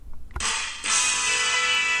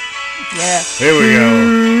Yeah. Here we go.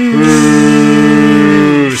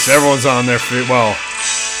 Everyone's on their feet. Well,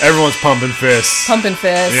 everyone's pumping fists. Pumping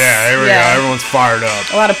fists. Yeah, here we go. Everyone's fired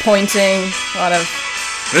up. A lot of pointing. A lot of...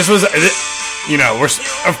 This was...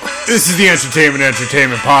 this is the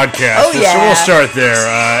Entertainment Podcast. Oh, yeah. So we'll start there.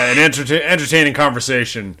 An entertaining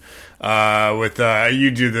conversation with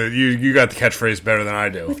you got the catchphrase better than I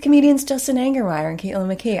do. With comedians Justin Angermeyer and Caitlin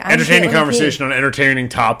McKee. Entertaining conversation on entertaining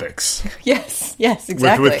topics. Yes,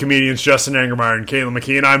 exactly. With comedians Justin Angermeyer and Caitlin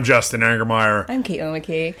McKee, and I'm Justin Angermeyer. I'm Caitlin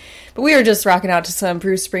McKee. But we were just rocking out to some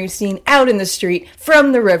Bruce Springsteen out in the street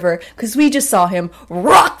from the river because we just saw him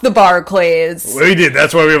rock the Barclays. We did.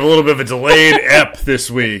 That's why we have a little bit of a delayed ep this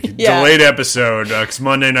week. Yeah. Delayed episode because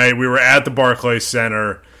Monday night we were at the Barclays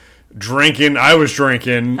Center drinking. I was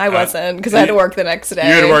drinking. I wasn't because I had to work the next day.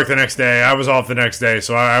 You had to work the next day. I was off the next day,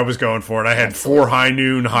 so I was going for it. I had 4 high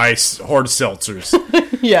noon hard seltzers.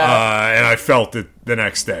 Yeah. And I felt it the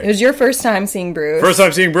next day. It was your first time seeing Bruce. First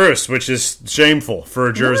time seeing Bruce, which is shameful for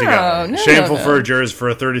a Jersey guy. Shameful for a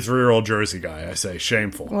 33-year-old Jersey guy, I say.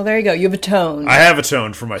 Shameful. Well, there you go. You have atoned. I have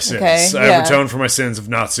atoned for my sins. Okay, I have atoned for my sins of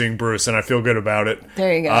not seeing Bruce, and I feel good about it.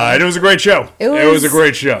 There you go. And it was a great show. It was a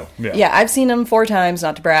great show. Yeah, I've seen him 4 times,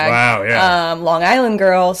 not to brag. Wow, yeah. Long Island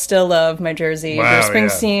girl, still love my Jersey. Wow, Bruce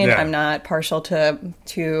Springsteen. yeah. I'm not partial to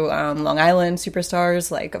Long Island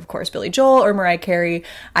superstars like, of course, Billy Joel or Mariah Carey.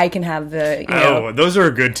 I can have the, those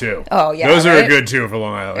are good too. Oh, yeah. Those right? are good too for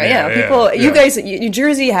Long Island. Yeah, you guys, New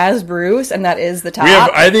Jersey has Bruce, and that is the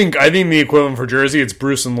top. I think the equivalent for Jersey, it's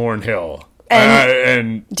Bruce and Lauryn Hill.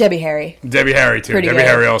 And Debbie Harry. Debbie Harry, too. Debbie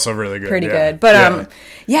Harry also really good. Pretty good. But,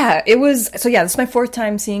 it was... So, yeah, this is my 4th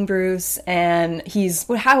time seeing Bruce, and he's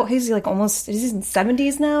like almost... Is he in his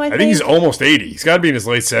 70s now, I think? He's almost 80. He's got to be in his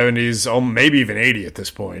late 70s, maybe even 80 at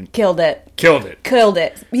this point. Killed it.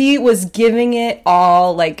 He was giving it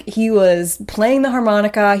all. Like, he was playing the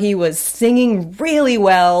harmonica. He was singing really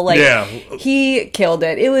well. Like, he killed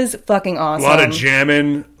it. It was fucking awesome. A lot of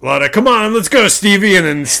jamming. A lot of, come on, let's go, Stevie. And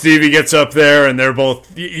then Stevie gets up there, and they're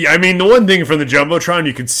both... I mean, the one thing from the Jumbotron,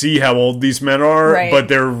 you could see how old these men are, right. but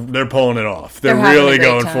they're pulling it off. They're really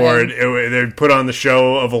going for it. They put on the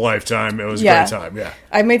show of a lifetime. It was a great time,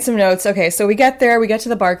 I made some notes. Okay, so we get there, we get to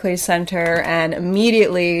the Barclays Center, and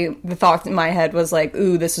immediately the thought in my head was like,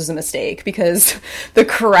 ooh, this was a mistake, because the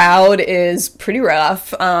crowd is pretty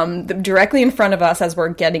rough. Directly in front of us as we're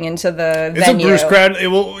getting into the venue. It's a Bruce crowd.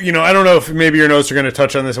 I don't know if maybe your notes are going to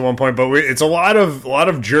touch on this at one point, but it's a lot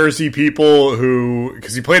of Jersey people who,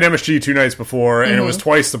 because he played MSG 2 nights before, and it was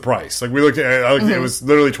twice the price. Like we looked at, it was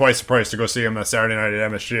literally twice the price to go see him that Saturday night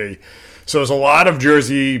at MSG. So there's a lot of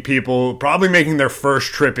Jersey people probably making their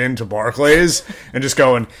first trip into Barclays and just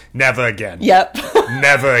going, never again. Yep.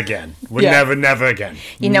 Never again. Never again.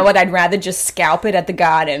 You know what? I'd rather just scalp it at the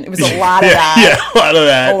Garden. It was a lot of that. Yeah,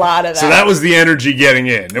 a lot of that. So that was the energy getting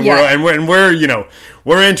in. And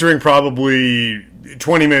we're entering probably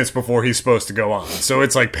 20 minutes before he's supposed to go on. So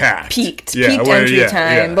it's like packed. Peaked entry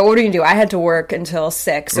time. Yeah. But what are you going to do? I had to work until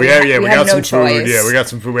 6. So we had got no some choice. Food. Yeah, we got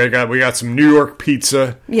some food. We got some New York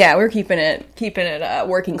pizza. Yeah, we're keeping it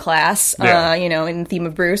working class, in the theme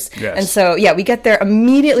of Bruce. Yes. And so, we get there.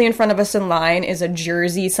 Immediately in front of us in line is a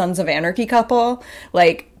Jersey Sons of Anarchy couple,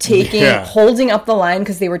 like holding up the line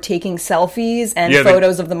because they were taking selfies and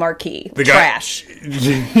photos of the marquee. Trash.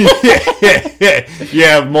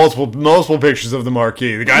 Multiple pictures of the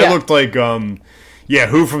marquee. The guy looked like,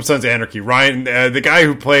 who from Sons of Anarchy? Ryan, the guy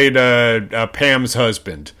who played Pam's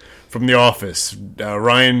husband from The Office.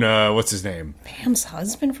 Ryan, what's his name? Pam's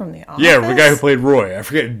husband from The Office? Yeah, the guy who played Roy. I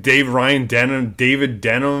forget, David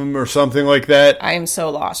Denham or something like that. I am so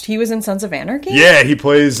lost. He was in Sons of Anarchy? Yeah, he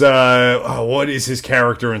plays, what is his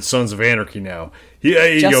character in Sons of Anarchy now? He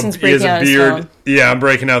has a beard. Yeah, I'm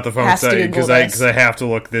breaking out the phone because I have to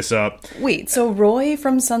look this up. Wait, so Roy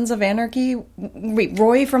from Sons of Anarchy? Wait,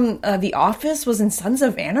 Roy from The Office was in Sons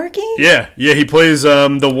of Anarchy? Yeah, he plays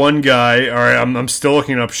the one guy. All right, I'm still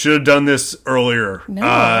looking up. Should have done this earlier.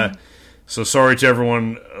 No. So sorry to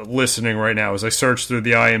everyone listening right now as I search through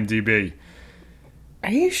the IMDb.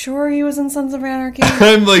 Are you sure he was in Sons of Anarchy?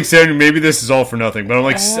 I'm like saying maybe this is all for nothing, but I'm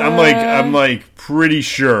like pretty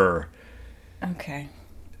sure. Okay.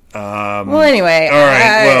 Well, anyway. All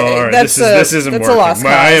right. This isn't working. A lost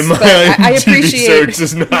cause, I appreciate search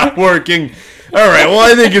is not working. All right. Well,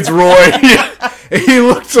 I think it's Roy. He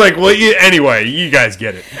looks like. Well, anyway, you guys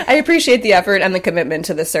get it. I appreciate the effort and the commitment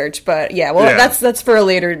to the search, but that's for a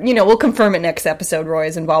later. We'll confirm it next episode. Roy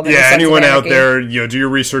is involved in. Anyone out there, do your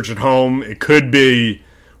research at home. It could be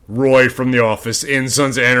Roy from The Office in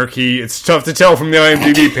Sons of Anarchy. It's tough to tell from the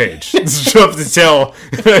IMDb page. It's tough to tell.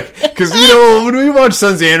 Because, when we watched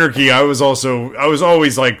Sons of Anarchy, I was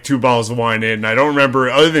always like 2 bottles of wine in. I don't remember,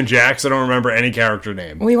 other than Jax, I don't remember any character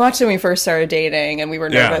name. We watched it when we first started dating, and we were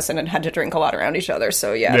nervous and had to drink a lot around each other.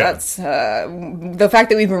 So, that's the fact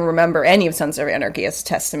that we even remember any of Sons of Anarchy is a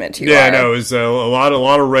testament to it was a lot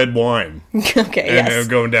of red wine. Okay, and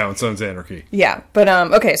going down Sons of Anarchy. Yeah, but,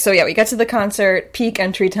 okay, so we get to the concert, peak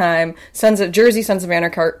entry time, Sons of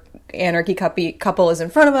Anarchy couple is in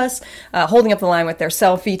front of us, holding up the line with their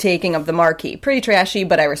selfie taking of the marquee. Pretty trashy,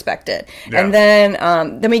 but I respect it. Yeah. And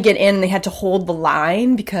then we get in, and they had to hold the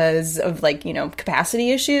line because of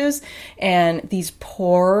capacity issues, and these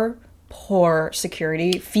poor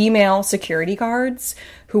female security guards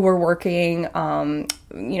who were working,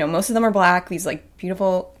 most of them are black, these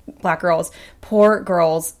beautiful black girls, poor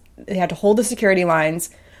girls, they had to hold the security lines.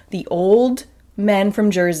 The old men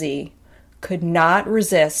from Jersey could not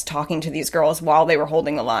resist talking to these girls while they were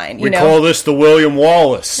holding the line. We call this the William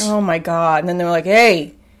Wallace. Oh my God. And then they were like,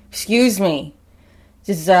 hey, excuse me.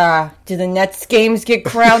 Do the Nets games get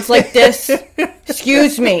crowds like this?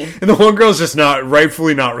 Excuse me. And the one girl's just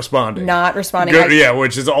rightfully not responding. Not responding.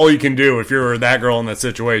 Which is all you can do if you're that girl in that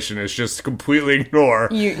situation, is just completely ignore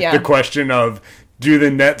the question of, do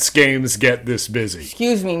the Nets games get this busy?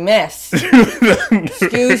 Excuse me, miss.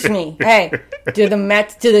 Excuse me. Hey, do the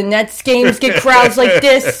Nets games get crowds like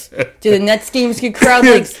this? Do the Nets games get crowds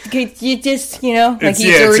like you just, he's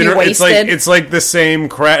already wasted. It's like the same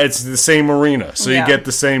crowd. It's the same arena, so you get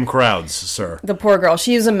the same crowds, sir. The poor girl.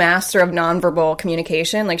 She's a master of nonverbal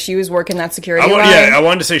communication. She was working that security line. I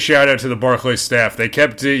wanted to say shout out to the Barclays staff. They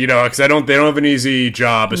kept, because they don't have an easy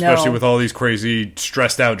job, especially with all these crazy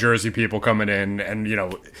stressed out Jersey people coming in. And,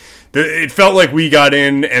 it felt like we got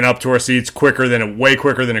in and up to our seats way quicker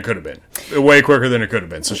than it could have been. Way quicker than it could have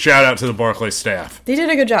been. So shout out to the Barclays staff. They did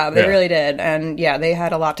a good job. They really did. And, they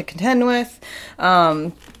had a lot to contend with.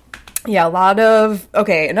 A lot of...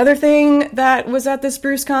 Okay, another thing that was at this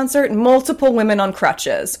Bruce concert, multiple women on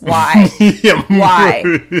crutches. Why? Why?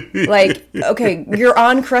 Okay, you're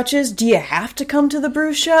on crutches. Do you have to come to the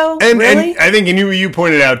Bruce show? Really? And I think you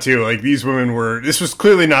pointed out, too, these women this was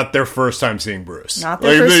clearly not their first time seeing Bruce. Not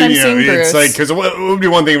their first time seeing Bruce. It's because it would be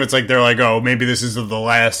one thing if it's they're oh, maybe this is the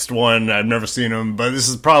last one. I've never seen him, but this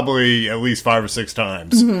is probably at least 5 or 6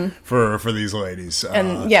 times for these ladies.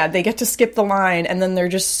 And, they get to skip the line, and then they're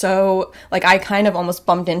just so... I kind of almost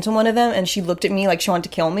bumped into one of them, and she looked at me like she wanted to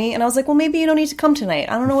kill me, and I was like, well, maybe you don't need to come tonight.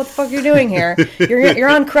 I don't know what the fuck you're doing here. You're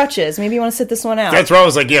on crutches. Maybe you want to sit this one out. That's where I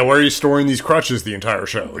was like, where are you storing these crutches the entire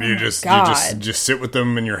show? Do you just sit with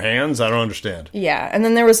them in your hands? I don't understand. Yeah, and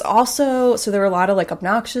then there was also, there were a lot of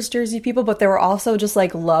obnoxious Jersey people, but there were also just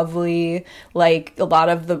lovely, a lot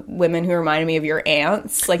of the women who reminded me of your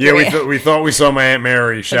aunts. We thought we saw my Aunt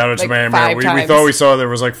Mary. Shout out to my Aunt Mary. We thought we saw there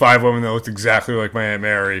was 5 women that looked exactly like my Aunt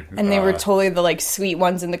Mary. And they were totally the sweet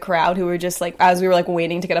ones in the crowd who were just as we were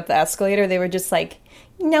waiting to get up the escalator, they were just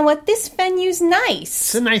you know what, this venue's nice.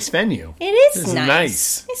 It's a nice venue. It is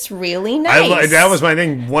nice. It's really nice. That was my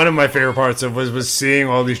thing. One of my favorite parts of was seeing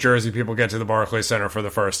all these Jersey people get to the Barclays Center for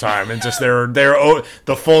the first time, and just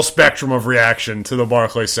the full spectrum of reaction to the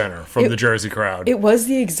Barclays Center from the Jersey crowd. It was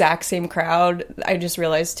the exact same crowd. I just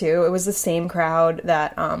realized too. It was the same crowd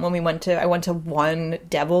that when I went to one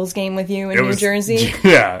Devils game with you in New Jersey.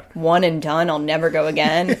 Yeah. One and done. I'll never go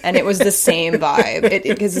again. And it was the same vibe.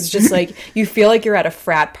 Because it's just you feel like you're at a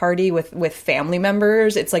frat party with family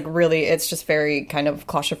members. It's it's just very kind of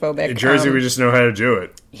claustrophobic. In Jersey, we just know how to do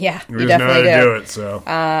it. Yeah, we just know how to do it. So,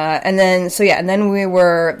 and then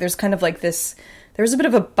there's kind of this. There was a bit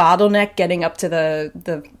of a bottleneck getting up to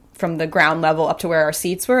the from the ground level up to where our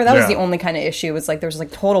seats were. That was the only kind of issue. Was there was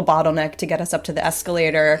total bottleneck to get us up to the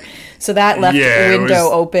escalator. So that left the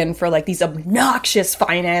window open for these obnoxious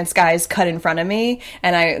finance guys cut in front of me,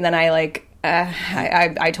 and I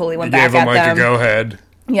totally went back at them. Gave them a go ahead.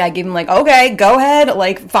 Yeah, I gave him okay, go ahead.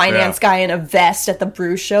 Finance guy in a vest at the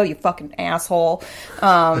Bruce show, you fucking asshole.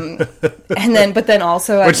 But then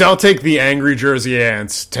also, which I'll take the angry Jersey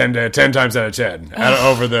ants 10 times out of 10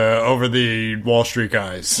 over the Wall Street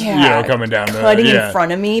guys. Yeah, coming down, cutting in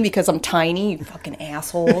front of me because I'm tiny. You fucking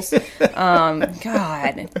assholes.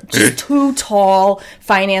 God, just 2 tall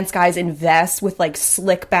finance guys in vests with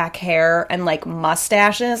slick back hair and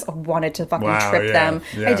mustaches. I wanted to fucking trip them.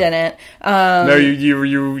 Yeah. I didn't. No,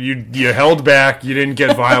 you held back. You didn't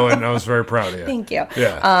get violent. And I was very proud of you. Thank you.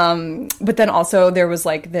 Yeah. But then also there was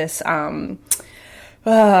this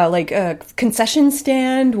like a concession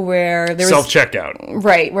stand where there was self-checkout.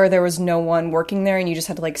 Right, where there was no one working there and you just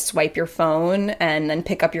had to like swipe your phone and then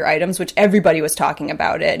pick up your items, which everybody was talking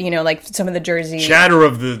about it. You know, like some of the Jersey chatter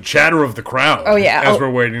of the crowd. Oh yeah, as we're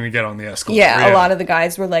waiting to get on the escalator. Yeah, a lot of the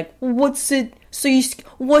guys were like, "What's it? So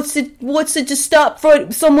what's it to stop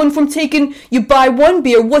someone from taking? You buy one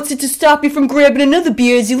beer. What's it to stop you from grabbing another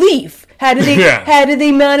beer as you leave?" How do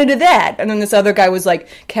they monitor that? And then this other guy was like,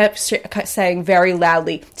 kept saying very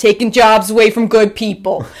loudly, taking jobs away from good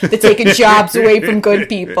people. They're taking jobs away from good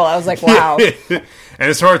people. I was like, wow. And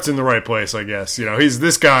his heart's in the right place, I guess. You know, he's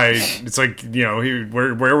this guy. It's like, you know,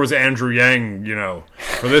 where was Andrew Yang, you know,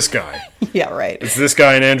 for this guy? Yeah, right. It's this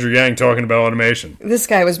guy and Andrew Yang talking about automation. This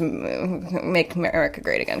guy was Make America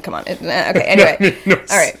Great Again. Come on. Okay, anyway.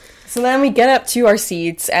 All right. So then we get up to our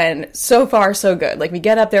seats, and so far, so good. Like, we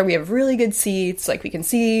get up there, we have really good seats, like, we can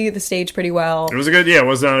see the stage pretty well. It was a good, yeah, it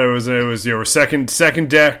was, you know, second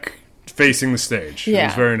deck facing the stage. Yeah. It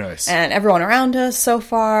was very nice. And everyone around us so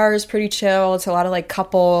far is pretty chill. It's a lot of, like,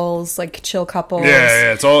 couples, like, chill couples.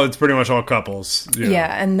 Yeah, it's pretty much all couples. You know.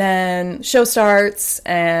 Yeah, and then show starts,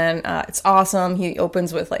 and it's awesome. He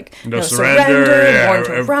opens with, like, No Surrender, yeah, Born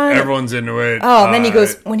to Run. Everyone's into it. Oh, and then he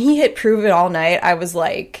goes, when he hit Prove It All Night, I was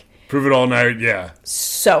like... Prove It All Night, yeah.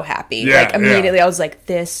 So happy. Yeah, like, immediately I was like,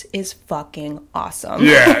 this is fucking awesome.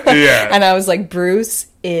 Yeah, yeah. And I was like, Bruce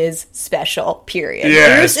is special, period.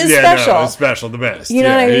 Yeah, Bruce is special. No, special, the best. You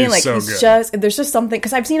know what I mean? Like, so he's good. there's just something,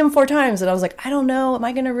 because I've seen him 4 times, and I was like, I don't know, am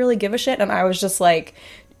I going to really give a shit? And I was just like,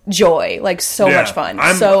 joy. Like, so much fun.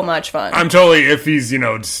 So much fun. I'm totally, if he's, you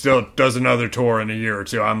know, still does another tour in a year or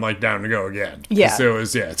two, I'm, like, down to go again. Yeah. So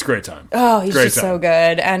it's a great time. Oh, he's just so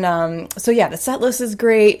good. And, so yeah, the set list is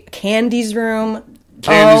great. Candy's Room.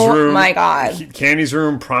 Oh my god. Candy's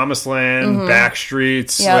Room, Promised Land,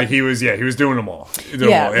 Backstreets. Yep. Like he was doing them all.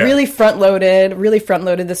 Really front loaded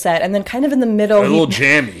the set, and then kind of in the middle, a little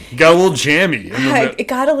jammy. He got a little jammy. It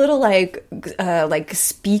got a little like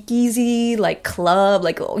speakeasy, like club,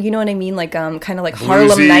 like, you know what I mean, like kind of like bluesy,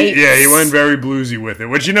 Harlem Nights. Yeah, he went very bluesy with it,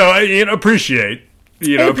 which I appreciate.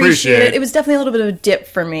 I appreciate it. It was definitely a little bit of a dip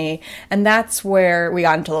for me, and that's where we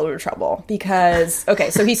got into a little bit of trouble, because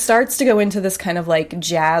so he starts to go into this kind of like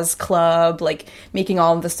jazz club, like making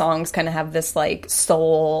all of the songs kind of have this like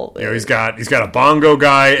soul. He's got a bongo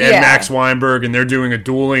guy and Max Weinberg, and they're doing a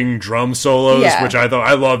dueling drum solos, which I thought,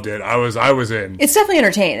 I loved it. I was in. It's definitely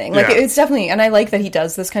entertaining. Like it's definitely, and I like that he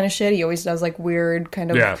does this kind of shit. He always does like weird kind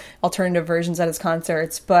of alternative versions at his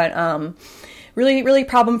concerts, but really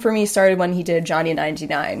problem for me started when he did Johnny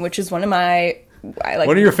 99, which is one of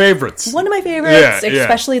your favorites. One of my favorites,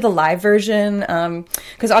 especially the live version.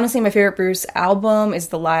 Because honestly, my favorite Bruce album is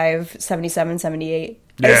the live 77, 78.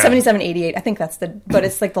 77, 88. I think that's but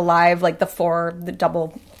it's like the live, like the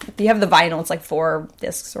double. You have the vinyl, it's like 4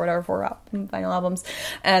 discs or whatever, 4 vinyl albums.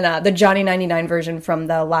 And the Johnny 99 version from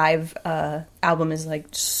the live album is like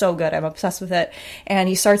so good. I'm obsessed with it. And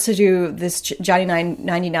he starts to do this Johnny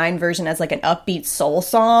 99 version as like an upbeat soul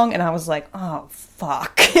song. And I was like, oh,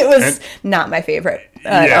 fuck. It was not my favorite.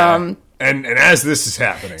 And as this is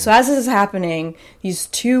happening. So as this is happening, these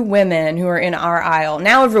 2 women who are in our aisle,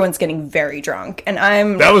 now everyone's getting very drunk. And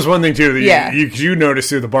that was one thing, too. That you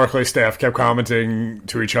noticed, too, the Barclays staff kept commenting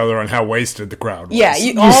to each other on how wasted the crowd was. Yeah,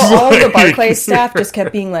 all the Barclays staff just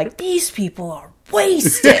kept being like, these people are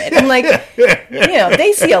wasted. And like,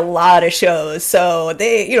 they see a lot of shows. So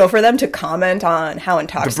they, for them to comment on how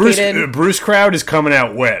intoxicated. The Bruce crowd is coming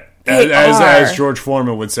out wet. As George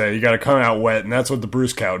Foreman would say, you got to come out wet, and that's what the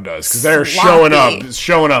Bruce crowd does, because they're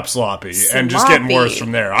showing up sloppy and just getting worse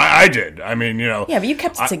from there. I did. I mean, Yeah, but you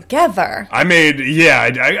kept it together. I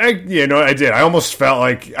did. I almost felt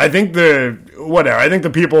like I think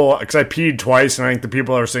the people, because I peed twice, and I think the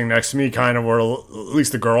people that were sitting next to me kind of were, at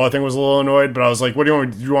least the girl I think was a little annoyed. But I was like, "What do you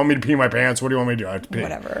want? Do you want me to pee my pants? What do you want me to do? I have to pee."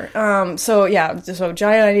 Whatever. So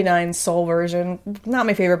Johnny 99 soul version, not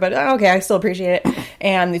my favorite, but okay, I still appreciate it.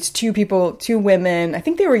 And it's 2 women. I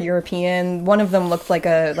think they were European. One of them looked like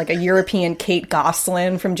a European Kate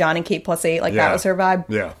Gosselin from John and Kate Plus 8. Like that was her vibe.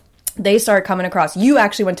 Yeah. They started coming across. You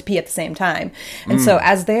actually went to pee at the same time. And so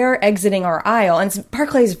as they're exiting our aisle, and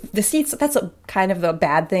Barclays, the seats, that's kind of the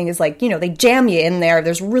bad thing, is like, they jam you in there.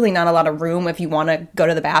 There's really not a lot of room if you want to go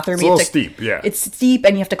to the bathroom. It's a little steep, yeah. It's steep,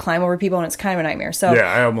 and you have to climb over people, and it's kind of a nightmare. So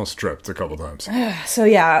yeah, I almost tripped a couple times. So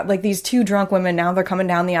yeah, like these 2 drunk women, now they're coming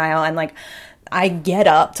down the aisle, and like, I get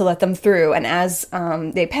up to let them through, and as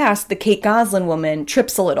they pass, the Kate Gosselin woman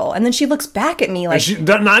trips a little, and then she looks back at me like... she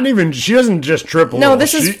doesn't just trip a little. No,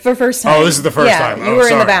 this is for first time. Oh, this is the first time. You were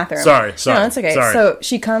in the bathroom. Sorry. No, that's okay. Sorry. So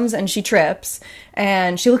she comes and she trips,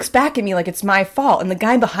 and she looks back at me like it's my fault, and the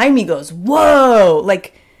guy behind me goes, whoa!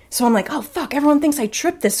 Like... So I'm like, oh, fuck, everyone thinks I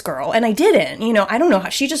tripped this girl, and I didn't. I don't know how.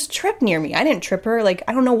 She just tripped near me. I didn't trip her. Like,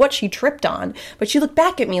 I don't know what she tripped on, but she looked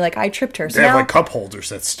back at me like I tripped her. So they have, like, cup holders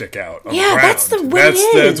that stick out on the ground. That's the way it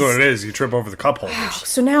is. That's what it is. You trip over the cup holders. Wow.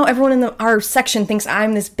 So now everyone in our section thinks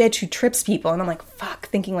I'm this bitch who trips people, and I'm like, fuck,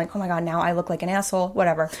 thinking like, oh my God, now I look like an asshole,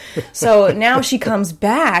 whatever. So now she comes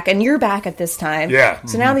back, and you're back at this time. Yeah.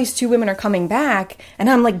 So now these two women are coming back, and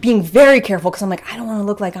I'm like being very careful, because I'm like, I don't want to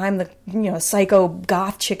look like I'm the, psycho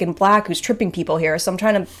goth chick in black who's tripping people here, so I'm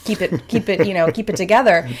trying to keep it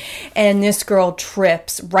together. And this girl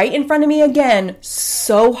trips right in front of me again,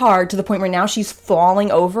 so hard to the point where now she's falling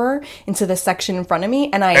over into the section in front of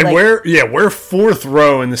me, and we're fourth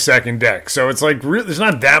row in the second deck, so it's like there's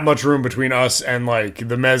not that much room between us and like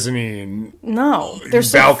the mezzanine. No,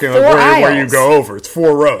 there's balcony like where you go over. It's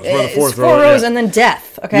 4 rows. We're the fourth row. 4 rows, and then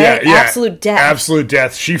death. Okay, absolute death. Absolute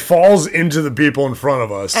death. She falls into the people in front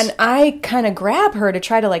of us, and I kind of grab her to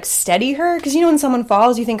try to like steady her. Because when someone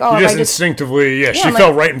falls, you think, oh, you just instinctively, she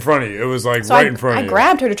fell right in front of you. It was like right in front of you. I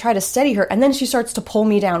grabbed her to try to steady her, and then she starts to pull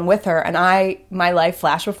me down with her, and my life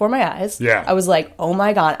flashed before my eyes. Yeah. I was like, oh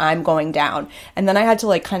my God, I'm going down. And then I had to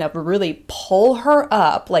like kind of really pull her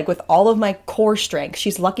up, like with all of my core strength.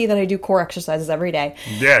 She's lucky that I do core exercises every day.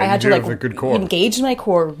 Yeah, I had to like have a good core. Engage my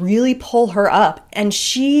core, really pull her up, and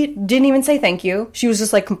she didn't even say thank you. She was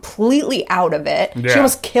just like completely out of it. Yeah. She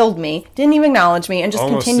almost killed me, didn't even acknowledge me, and just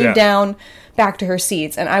continued down back to her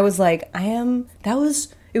seats. And I was like,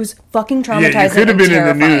 it was fucking traumatizing. Yeah, you could have been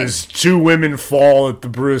terrifying. In the news. 2 women fall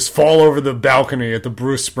over the balcony at the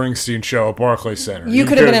Bruce Springsteen show at Barclays Center. You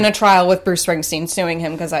could have been in a trial with Bruce Springsteen suing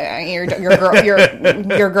him because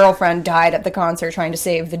your girlfriend died at the concert trying to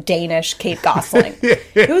save the Danish Kate Gosselin.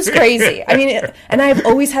 It was crazy. I mean, and I've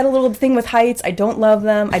always had a little thing with heights. I don't love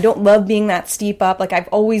them. I don't love being that steep up. Like, I've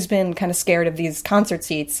always been kind of scared of these concert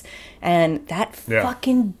seats. And that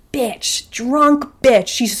fucking drunk bitch.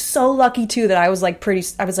 She's so lucky too that I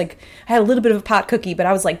had a little bit of a pot cookie, but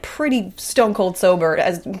I was like pretty stone cold sober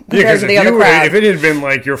as compared to the other crowd. If it had been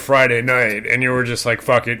like your Friday night and you were just like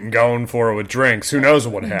fuck it and going for it with drinks, who knows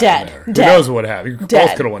what happened there? Who knows what happened? You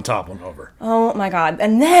both could have went toppling over. Oh my God.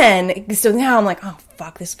 And then, so now I'm like, oh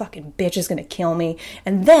fuck, this fucking bitch is gonna kill me.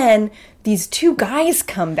 And then these 2 guys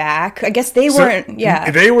come back. I guess they weren't.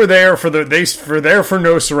 Yeah, they were there for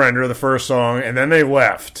No Surrender, the first song, and then they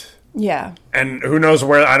left. Yeah, and who knows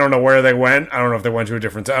where? I don't know where they went. I don't know if they went to a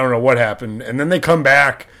different. I don't know what happened. And then they come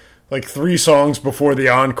back like 3 songs before the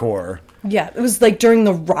encore. Yeah, it was like during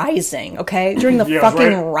the Rising, okay? During the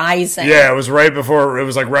fucking Rising. Yeah, it was right before, it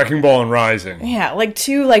was like Wrecking Ball and Rising. Yeah, like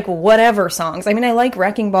 2 like whatever songs. I mean, I like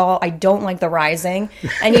Wrecking Ball, I don't like the Rising.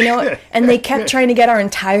 And you know, and they kept trying to get our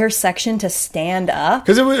entire section to stand up.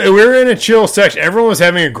 Because we were in a chill section. Everyone was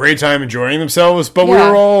having a great time enjoying themselves, but we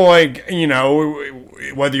were all like,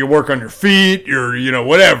 whether you work on your feet,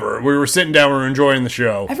 whatever. We were sitting down, we were enjoying the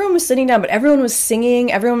show. Everyone was sitting down, but everyone was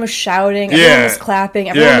singing, everyone was shouting, everyone was clapping,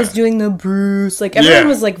 everyone was doing the Bruce. Like, everyone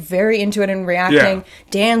was like very into it and reacting,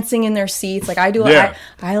 dancing in their seats. Like, I do,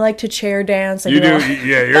 I like to chair dance. You do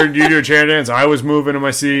a chair dance. I was moving in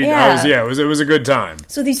my seat. Yeah. It was a good time.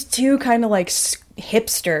 So these 2 kind of like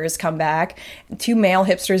hipsters come back, 2 male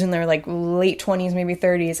hipsters in their like late 20s, maybe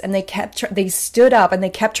 30s, and they stood up and they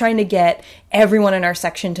kept trying to get everyone in our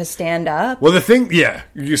section to stand up. Well, the thing,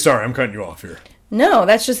 sorry, I'm cutting you off here. No,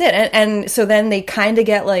 that's just it. And so then they kind of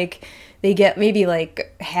get like, they get maybe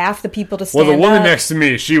like half the people to stand up. Well, the woman next to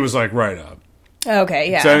me, she was like right up.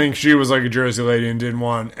 Okay, yeah. So I think she was like a Jersey lady and didn't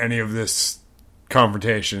want any of this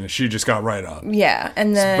confrontation. She just got right up. Yeah,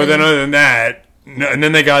 and then... But then other than that... And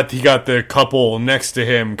then he got the couple next to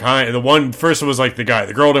him. The one first was like the guy.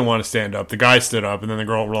 The girl didn't want to stand up. The guy stood up, and then the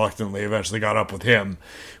girl reluctantly eventually got up with him.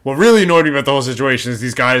 What really annoyed me about the whole situation is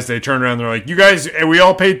these guys. They turned around. They're like, "You guys, we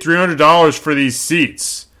all paid $300 for these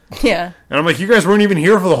seats." Yeah. And I'm like, you guys weren't even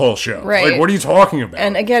here for the whole show. Right. Like, what are you talking about?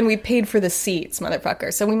 And again, we paid for the seats,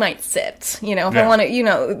 motherfucker. So we might sit. If I want to,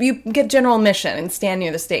 you get general admission and stand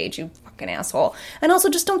near the stage, you fucking asshole. And also,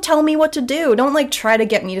 just don't tell me what to do. Don't, like, try to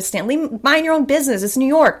get me to stand. Mind your own business. It's New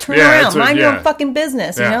York. Turn around. Mind your own fucking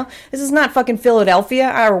business, you know? This is not fucking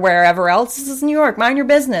Philadelphia or wherever else. This is New York. Mind your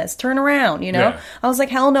business. Turn around, you know? Yeah. I was like,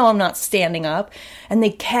 hell no, I'm not standing up. And they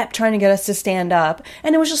kept trying to get us to stand up.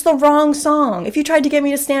 And it was just the wrong song. If you tried to get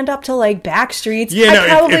me to stand up to, like, Backstreets, I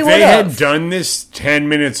probably if they had done this 10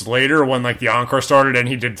 minutes later when, like, the encore started and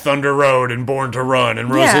he did Thunder Road and Born to Run and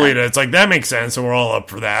Rosalita, it's like, that makes sense and we're all up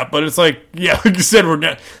for that. But it's like, yeah, like you said,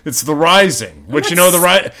 it's The Rising. Which, you know,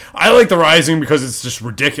 I like The Rising because it's just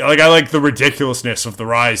ridiculous. Like, I like the ridiculousness of The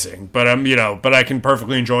Rising. But, but I can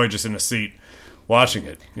perfectly enjoy just in a seat watching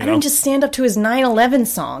it. I didn't just stand up to his 9/11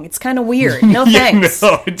 song. It's kind of weird. No thanks.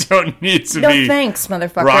 No, it don't need to be. No thanks,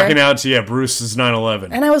 motherfucker. Rocking out to Bruce's 9/11.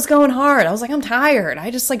 And I was going hard. I was like, I'm tired.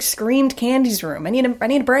 I just like screamed Candy's Room. I need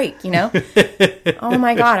a break. You know. Oh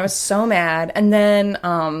my god, I was so mad. And then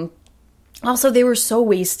also they were so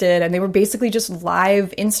wasted, and they were basically just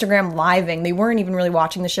Instagram living. They weren't even really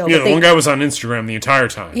watching the show. Yeah, one guy was on Instagram the entire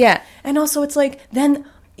time. Yeah, and also it's like then.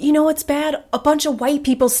 You know what's bad? A bunch of white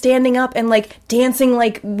people standing up and like dancing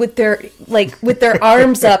with their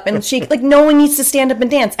arms up and shake. Like no one needs to stand up and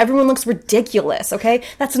dance. Everyone looks ridiculous. Okay,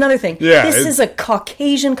 that's another thing. Yeah, this is a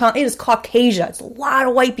Caucasian. It is Caucasia. It's a lot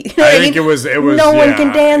of white people. You know I think it was. No one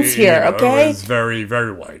can dance here. Okay, it was very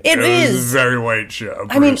very white. It is was a very white show.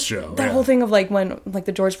 Show. That whole thing of like when like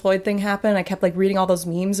the George Floyd thing happened. I kept like reading all those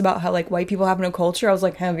memes about how like white people have no culture. I was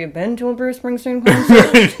like, have you been to a Bruce Springsteen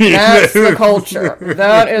concert? That's the culture.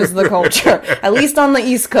 That is the culture. At least on the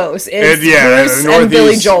East Coast, it's Bruce and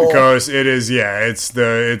Billy Joel. Coast, it is. Yeah,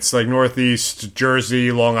 it's like Northeast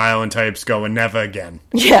Jersey, Long Island types going never again.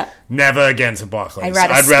 Yeah, never again to Barclays. I'm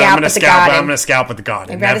gonna scalp at the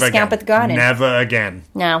Garden. I'd rather scalp at the Garden. Never again.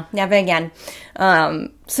 No, never again.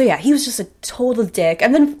 So yeah, he was just a total dick.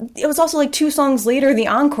 And then it was also like 2 songs later, the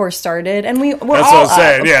encore started, and we were that's all what I was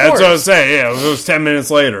saying. Yeah, that's what I was saying. Yeah, it was 10 minutes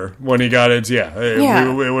later when he got it. Yeah,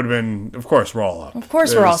 it would have been. Of course, we're all up. Of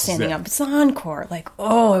course, we're all standing up. It's the encore. Like,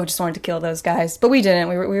 I just wanted to kill those guys, but we didn't.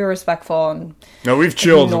 We were respectful and. No, we've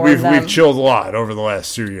chilled. We've chilled a lot over the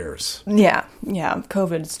last 2 years. Yeah.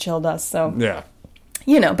 COVID's chilled us. So yeah.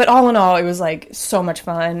 You know, but all in all, it was like so much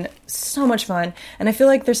fun, and I feel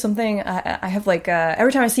like there's something I have like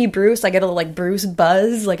every time I see Bruce, I get a little like Bruce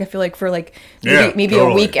buzz. Like I feel like for like maybe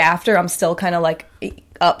a week after, I'm still kind of like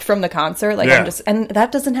up from the concert. Like I'm just, and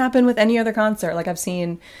that doesn't happen with any other concert. Like I've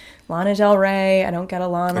seen Lana Del Rey. I don't get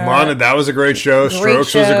Lana, that was a great show.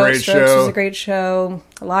 Strokes was a great show. Strokes was a great show.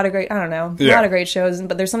 A lot of great. I don't know. A lot of great shows.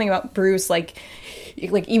 But there's something about Bruce like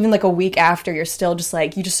even like a week after, you're still just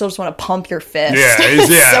like you still want to pump your fist. Yeah,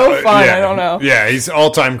 it's so fun. I don't know. Yeah, he's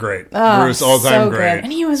all time great. Bruce, all time great,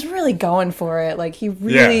 and he was really going for it. Like he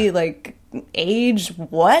really like age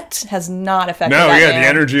has not affected. No, that the man.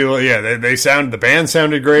 energy. Yeah, the band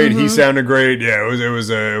sounded great. Mm-hmm. He sounded great. Yeah, it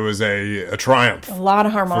was a triumph. A lot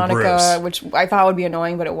of harmonica, which I thought would be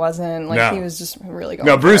annoying, but it wasn't. Like he was just really going.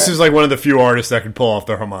 No, Bruce is like one of the few artists that could pull off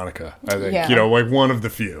the harmonica. I think like one of the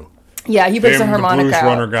few. Yeah, he plays a harmonica. The Blues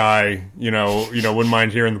Runner guy, wouldn't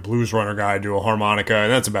mind hearing the Blues Runner guy do a harmonica,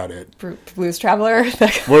 and that's about it. Blues Traveler.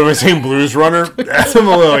 What am I saying? Blues Runner? I'm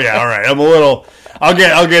a little. Yeah, all right. I'm a little. I'll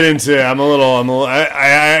get into.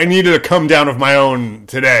 I needed to come down of my own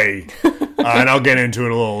today, and I'll get into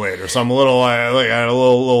it a little later. So I'm a little. I had a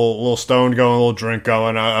little stoned going, a little drink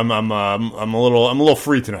going. I'm a little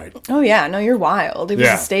free tonight. Oh yeah, no, you're wild.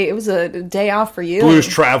 It was a day off for you. Blues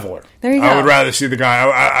Traveler. There you go. I would rather see the guy.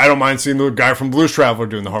 I don't mind seeing the guy from Blues Traveler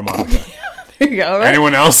doing the harmonica. There you go. Right?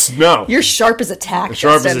 Anyone else? No. You're sharp as a tack.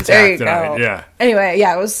 Sharp as a tack tonight. Yeah. Anyway,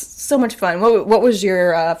 it was so much fun. What was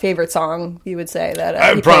your favorite song? You would say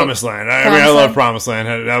that Promised Land. I mean, I love Promised Land.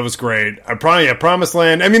 That was great. Promised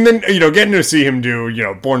Land. I mean, then getting to see him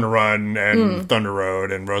do Born to Run and Thunder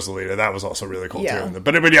Road and Rosalita. That was also really cool too.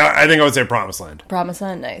 But I think I would say Promised Land. Promised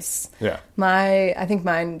Land, nice. Yeah. I think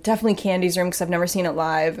mine definitely Candy's Room because I've never seen it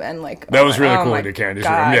live and like that was really cool to do Candy's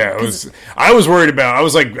Room. Yeah, it was. I was worried about. I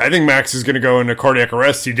was like, I think Max is going to go into cardiac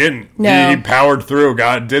arrest. He didn't. No. He powered through.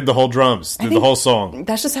 Did the whole drums. Did the whole song.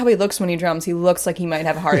 That's just how he looks when he drums. He looks like he might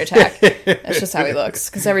have a heart attack. That's just how he looks.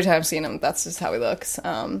 Because every time I've seen him, that's just how he looks.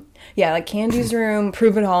 Like Candy's Room,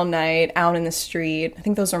 Prove It All Night, Out in the Street. I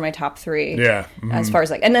think those are my top 3. Yeah. Mm-hmm. As far as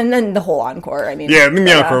like, and then the whole encore. I mean,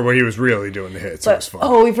 the encore where he was really doing the hits. It was fun.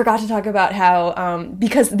 Oh, we forgot to talk about how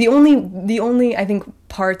because the only I think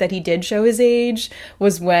part that he did show his age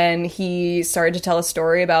was when he started to tell a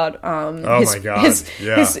story about my god,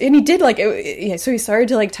 and he did like so he started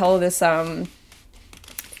to like tell this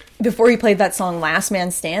before he played that song Last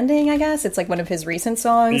Man Standing, I guess. It's like one of his recent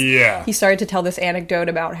songs. Yeah. He started to tell this anecdote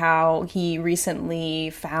about how he recently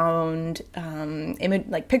found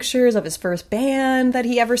pictures of his first band that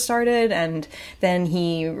he ever started, and then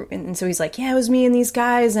so he's like, yeah, it was me and these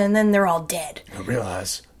guys, and then they're all dead. I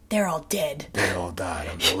realize they're all dead. They all died.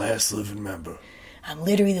 I'm the last living member. I'm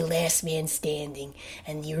literally the last man standing,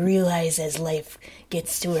 and you realize as life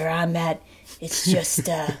gets to where I'm at, it's just,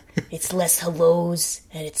 it's less hellos,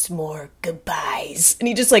 and it's more goodbyes. And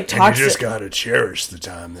he just, like, talks... And you just gotta cherish the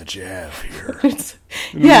time that you have here.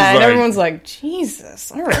 Yeah, and everyone's like,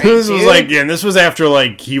 Jesus, all right, This was dude. like, yeah, and this was after,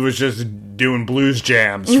 like, he was just doing blues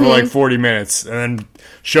jams for, like, 40 minutes, and then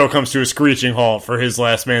show comes to a screeching halt for his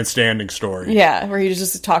last man standing story. Yeah, where he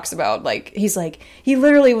just talks about, like, he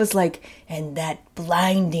literally was like, and that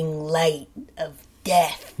blinding light of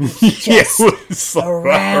death is just it was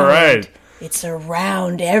around. All right. It's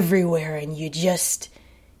around everywhere, and you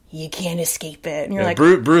can't escape it. And you're like,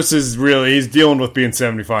 Bruce is really, he's dealing with being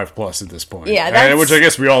 75 plus at this point. Yeah, which I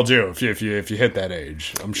guess we all do if you hit that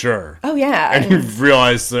age, I'm sure. oh yeah. And you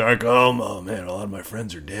realize, like, oh man, a lot of my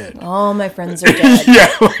friends are dead. All my friends are dead.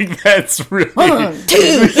 Yeah, like, that's really... 1, 2,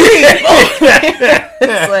 3, 4.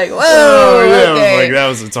 It's like, whoa, Oh, yeah, okay.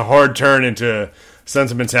 like, it's a hard turn into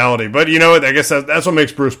sentimentality. But you know what? I guess that's what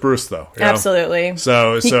makes Bruce Bruce, though. You know? Absolutely.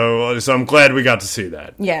 So I'm glad we got to see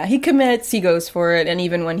that. Yeah, he commits, he goes for it, and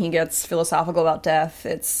even when he gets philosophical about death,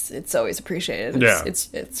 it's always appreciated. It's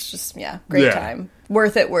just, great time.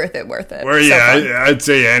 Worth it. Well, So yeah, I'd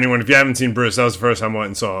say anyone, if you haven't seen Bruce, that was the first time I went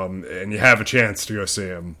and saw him, and you have a chance to go see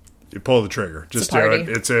him, you pull the trigger. Just a party.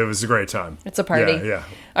 do it. It was a great time. It's a party. Yeah.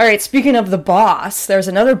 All right, speaking of the boss, there's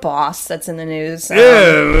another boss that's in the news.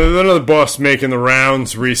 Another boss making the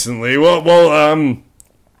rounds recently. Well,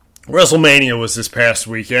 WrestleMania was this past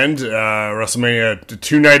weekend. WrestleMania, a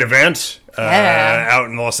 2-night event out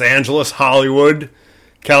in Los Angeles, Hollywood,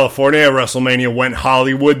 California. WrestleMania went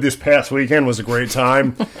Hollywood this past weekend. Was a great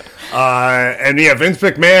time. And Vince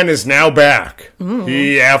McMahon is now back.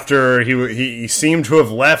 He seemed to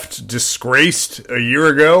have left disgraced a year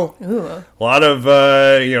ago. Ooh. A lot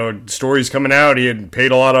of stories coming out. He had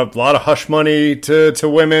paid a lot of hush money to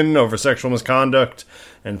women over sexual misconduct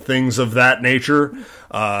and things of that nature.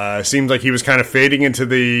 Seemed like he was kind of fading into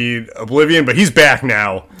the oblivion, but he's back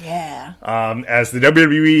now. Yeah. As the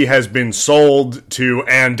WWE has been sold to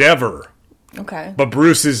Endeavor. Okay. But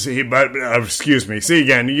Bruce is, excuse me. See,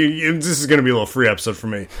 again, this is going to be a little free episode for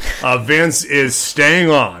me. Vince is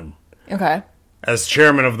staying on. Okay. As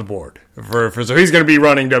chairman of the board. So he's going to be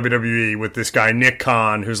running WWE with this guy, Nick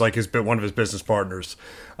Khan, who's like one of his business partners.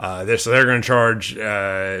 So they're going to charge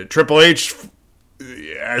Triple H,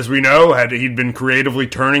 as we know, he'd been creatively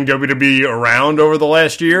turning WWE around over the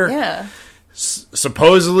last year. Yeah.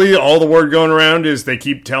 Supposedly, all the word going around is they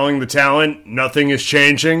keep telling the talent nothing is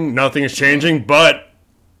changing, but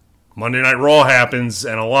Monday Night Raw happens,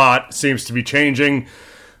 and a lot seems to be changing.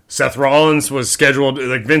 Seth Rollins was scheduled,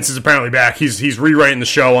 like, Vince is apparently back. He's rewriting the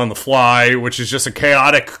show on the fly, which is just a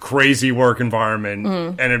chaotic, crazy work environment,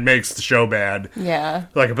 and it makes the show bad. Yeah.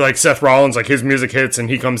 Like Seth Rollins, like, his music hits, and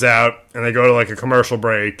he comes out, and they go to, like, a commercial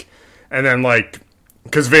break, and then, like,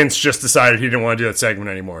 because Vince just decided he didn't want to do that segment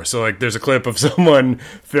anymore. So, like, there's a clip of someone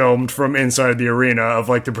filmed from inside the arena of,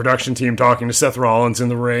 like, the production team talking to Seth Rollins in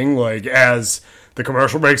the ring, like, as the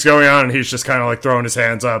commercial break's going on, and he's just kind of, like, throwing his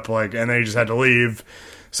hands up, like, and then he just had to leave.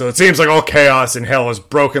 So it seems like all chaos and hell is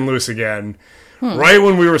broken loose again. Right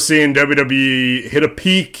when we were seeing WWE hit a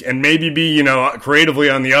peak and maybe be, creatively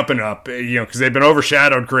on the up and up, because they've been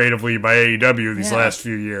overshadowed creatively by AEW these last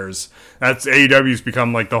few years. That's AEW's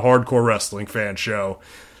become like the hardcore wrestling fan show.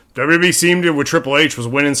 WWE seemed to, with Triple H, was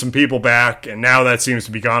winning some people back, and now that seems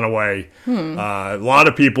to be gone away. A lot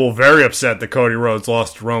of people very upset that Cody Rhodes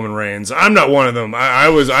lost to Roman Reigns. I'm not one of them. I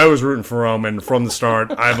was rooting for Roman from the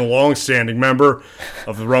start. I'm a long-standing member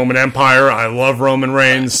of the Roman Empire. I love Roman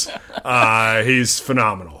Reigns. He's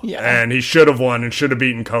phenomenal. Yeah. And he should have won and should have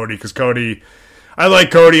beaten Cody, because Cody... I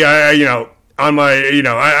like Cody.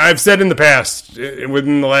 I've said in the past,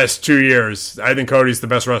 within the last 2 years, I think Cody's the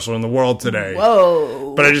best wrestler in the world today.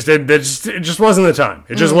 Whoa. But it just wasn't the time.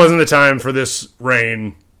 It just wasn't the time for this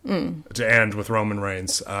reign to end with Roman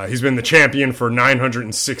Reigns. He's been the champion for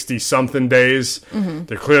 960-something days.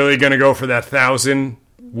 They're clearly going to go for that 1,000.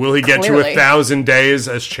 Will he get to 1,000 days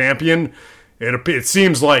as champion? It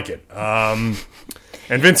seems like it.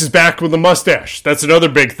 And Vince is back with a mustache. That's another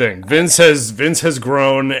big thing. Vince has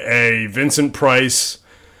grown a Vincent Price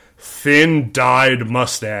thin dyed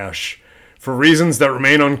mustache for reasons that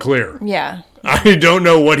remain unclear. Yeah. I don't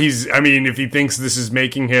know what if he thinks this is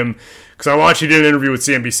making him, because he did an interview with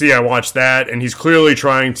CNBC. I watched that, and he's clearly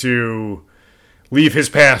trying to leave his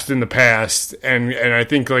past in the past, and I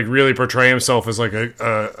think like really portray himself as like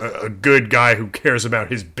a good guy who cares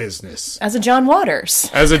about his business. As a John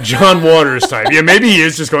Waters. As a John Waters type. Yeah, maybe he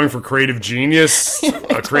is just going for creative genius,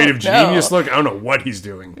 a creative genius look. I don't know what he's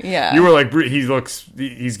doing. Yeah. You were like,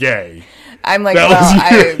 he's gay. I'm like,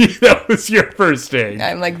 that was your first take.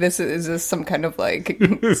 I'm like, is this some kind of like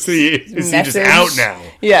is he just out now?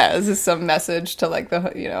 Yeah, is this some message to like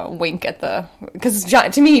the wink at the, because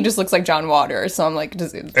to me he just looks like John Waters, so I'm like,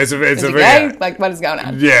 is he gay? Yeah. Like, what is going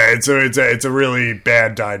on? Yeah, it's a really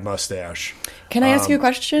bad dyed mustache. Can I ask you a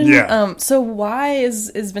question? Yeah. So why is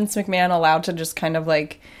Vince McMahon allowed to just kind of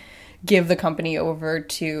like give the company over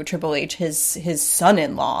to Triple H, his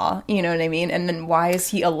son-in-law, you know what I mean? And then why is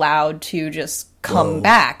he allowed to just come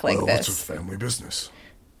back like this? It's a family business.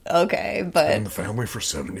 Okay, but... It's been in the family for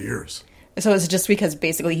 70 years. So it's just because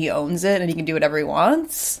basically he owns it and he can do whatever he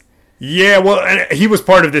wants? Yeah, well, he was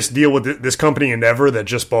part of this deal with this company Endeavor that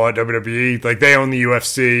just bought WWE. Like, they own the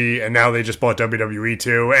UFC, and now they just bought WWE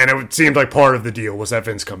too. And it seemed like part of the deal was that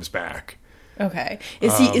Vince comes back. Okay.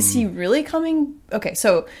 Is he really coming? Okay,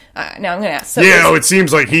 so now I'm going to ask. So it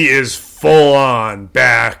seems like he is full on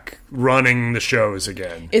back running the shows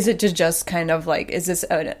again. Is it just kind of like, is this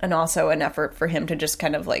also an effort for him to just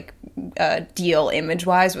kind of like deal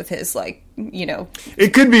image-wise with his like,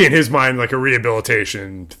 It could be in his mind like a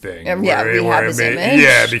rehabilitation thing. Rehab his image.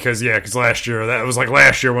 Yeah, because last year, that was like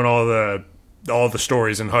last year when all the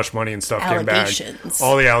stories and Hush Money and stuff came back.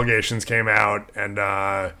 All the allegations came out, and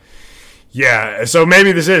yeah, so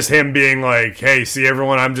maybe this is him being like, "Hey, see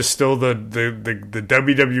everyone, I'm just still the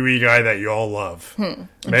WWE guy that you all love."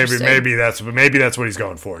 Maybe that's what he's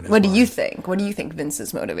going for. What do you think? What do you think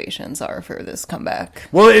Vince's motivations are for this comeback?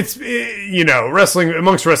 Well, it's wrestling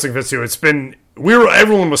amongst wrestling fans too. It's been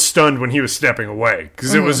everyone was stunned when he was stepping away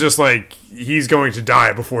because it was just like he's going to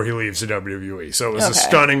die before he leaves the WWE. So it was a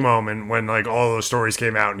stunning moment when like all those stories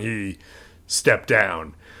came out and he stepped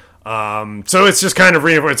down. So it's just kind of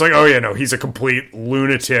reinforced. It's like, oh yeah, no, he's a complete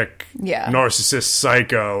lunatic, narcissist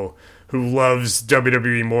psycho who loves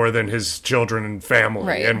WWE more than his children and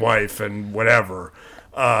family and wife and whatever.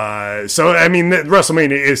 So I mean,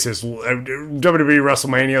 WrestleMania is his WWE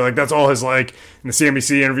WrestleMania. Like that's all his like. In the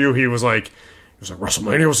CNBC interview, he was like,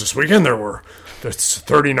 WrestleMania was this weekend. That's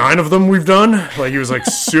 39 of them we've done. Like he was like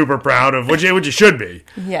super proud of, which you should be.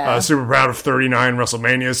 Yeah. Super proud of 39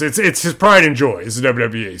 WrestleManias. It's his pride and joy is the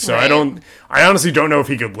WWE. So I honestly don't know if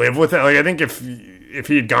he could live with that. Like I think if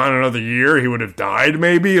he had gone another year, he would have died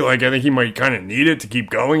maybe. Like I think he might kind of need it to keep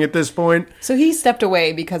going at this point. So he stepped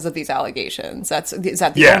away because of these allegations. That's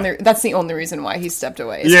the only reason why he stepped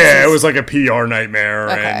away. Yeah, it was like a PR nightmare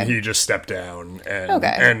and he just stepped down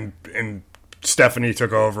and Stephanie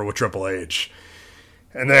took over with Triple H.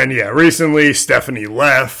 And then, recently Stephanie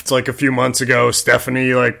left, like a few months ago.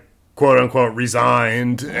 Stephanie, like, quote unquote,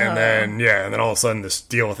 resigned. And then all of a sudden this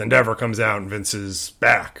deal with Endeavor comes out and Vince is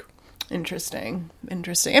back. Interesting. I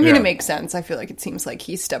mean, it makes sense. I feel like it seems like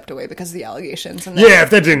he stepped away because of the allegations. And if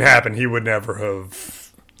that didn't happen, he would never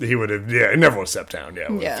have, he never would have stepped down.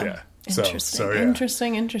 Interesting.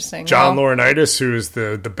 John Laurinaitis, who's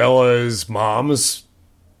the Bella's mom's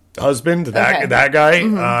husband, that guy.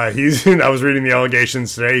 I was reading the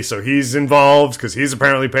allegations today, so he's involved because he's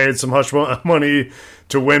apparently paid some hush money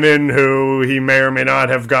to women who he may or may not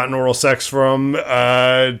have gotten oral sex from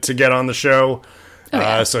to get on the show.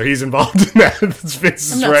 So he's involved in that. It's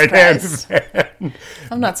Vince's right hand man.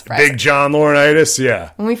 I'm not surprised. Big John Laurinaitis,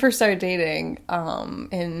 When we first started dating,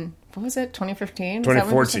 in what was it, 2015?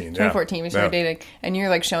 2014, 2014, we started dating, and you were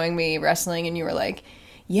like showing me wrestling, and you were like,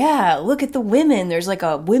 yeah, look at the women. There's like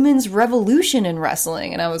a women's revolution in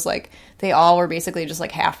wrestling. And I was like, they all were basically just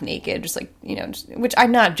like half naked, just like, which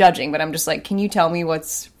I'm not judging, but I'm just like, can you tell me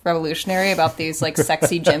what's revolutionary about these like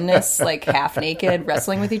sexy gymnasts, like half naked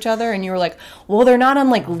wrestling with each other? And you were like, well, they're not on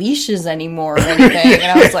like leashes anymore or anything. And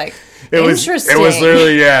I was like, interesting. It was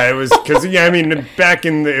literally, it was because, I mean, back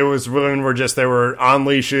in it was women were just, they were on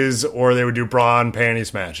leashes or they would do bra and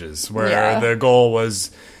panties matches where the goal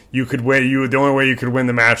was, you could win. The only way you could win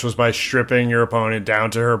the match was by stripping your opponent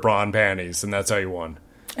down to her bra and panties, and that's how you won.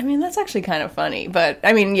 I mean, that's actually kind of funny, but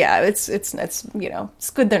I mean, it's it's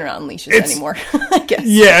good they're not on leashes anymore. I guess.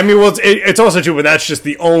 Yeah, I mean, well, it's also true, but that's just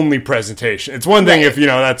the only presentation. It's one thing if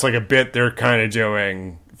that's like a bit they're kind of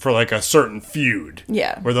doing for like a certain feud.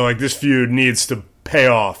 Yeah, where they're like, this feud needs to pay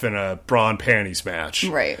off in a bra and panties match.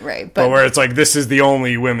 Right. But where it's like, this is the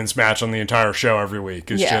only women's match on the entire show every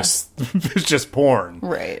week. It's just porn.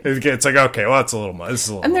 Right. It's like, okay, well, that's a little much.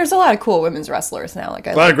 And there's a lot of cool women's wrestlers now. Like,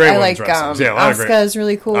 a lot of great women's wrestlers. Yeah, a lot of great. Asuka's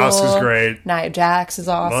really cool. Asuka's great. Nia Jax is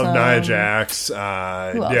awesome. Love Nia Jax. Who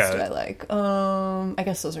else do I like? I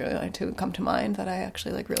guess those are really like two who come to mind that I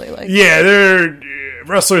actually like really like. Yeah, they're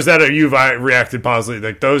wrestlers that you've reacted positively.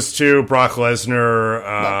 Like those two, Brock Lesnar.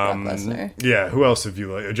 Love Brock Lesnar. Yeah, who else have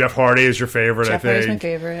you liked? Jeff Hardy is your favorite, I think. Jeff Hardy's my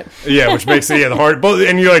favorite. Yeah, which makes it the Hardy. Both,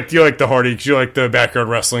 and you like the Hardy because you like the backyard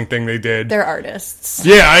wrestling thing they did. They're artists.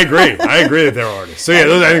 Yeah, I agree. I agree that they're artists. So yeah,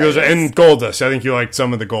 I think those are, and Goldust. I think you liked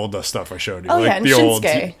some of the Goldust stuff I showed you. Oh like yeah, and the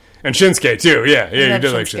Shinsuke. And Shinsuke too. Yeah, you did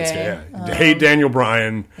Shinsuke. like Shinsuke. Yeah, hate Daniel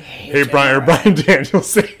Bryan. Hate Brian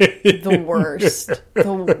Danielson. The worst.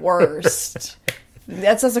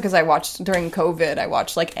 That's also because I watched during COVID. I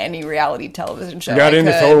watched like any reality television show. Got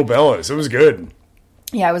into Total Bellas. It was good.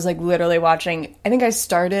 Yeah, I was like literally watching. I think I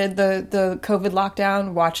started the COVID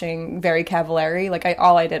lockdown watching Very Cavallari. Like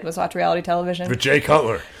all I did was watch reality television. With Jay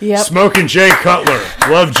Cutler. Yep. Smoking Jay Cutler.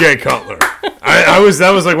 Love Jay Cutler.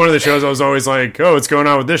 That was like one of the shows I was always like, oh, what's going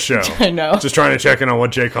on with this show? I know. Just trying to check in on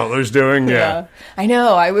what Jay Cutler's doing. Yeah. I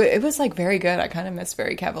know. It was like very good. I kind of miss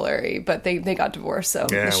Very Cavallari, but they got divorced, so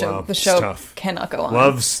the show cannot go on.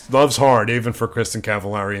 Loves hard, even for Kristen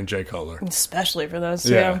Cavallari and Jay Cutler. Especially for those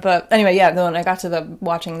two. Yeah. But anyway, when I got to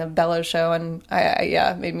watching the Bella show, and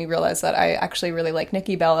it made me realize that I actually really like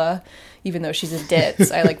Nikki Bella, even though she's a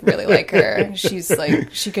ditz. I like really like her. She's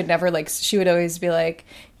like, she could never like, she would always be like,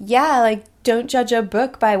 yeah, like, don't judge a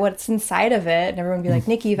book by what's inside of it. And everyone would be like,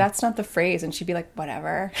 Nikki, that's not the phrase. And she'd be like,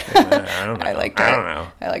 whatever. I don't know. I liked her. I don't know.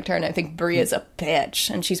 I liked her. And I think Brie is a bitch.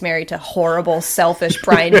 And she's married to horrible, selfish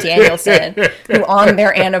Bryan Danielson, who on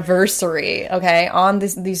their anniversary, on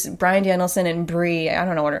these Bryan Danielson and Brie, I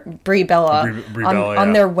don't know what, Brie Bella,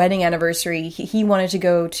 on their wedding anniversary, he wanted to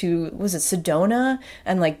go to, was it Sedona?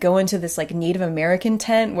 And like go into this like Native American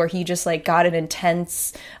tent where he just like got an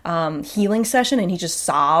intense healing session, and he just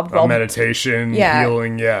sobbed while meditation,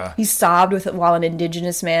 healing. He sobbed while an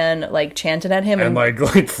indigenous man like chanted at him and like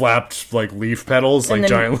flapped like leaf petals, like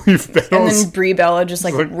giant leaf petals. And then Brie Bella just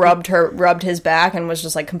like rubbed his back and was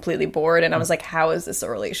just like completely bored. And I was like, how is this a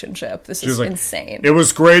relationship? This is insane. It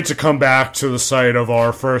was great to come back to the site of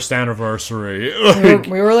our first anniversary.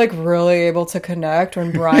 We were like really able to connect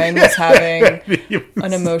when Bryan was having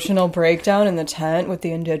an emotional breakdown in the tent with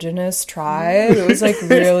the indigenous tribe. It was like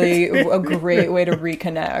really a great way to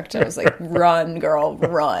reconnect. I was like, run, girl,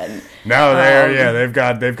 run. Now they've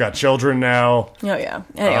got children now. Oh yeah.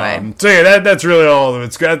 Anyway, that's really all of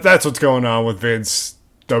it. That's what's going on with Vince,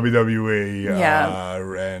 WWE.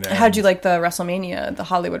 And how'd you like the WrestleMania, the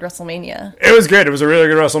Hollywood WrestleMania? It was good. It was a really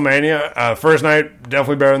good WrestleMania. First night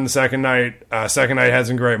definitely better than the second night. Second night had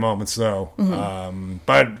some great moments though. Mm-hmm.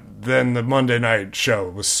 But then the Monday night show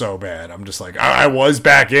was so bad. I'm just like, I was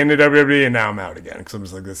back into WWE and now I'm out again because I'm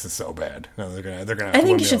just like, this is so bad. No, they're gonna. I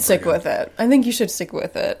think you should stick with it.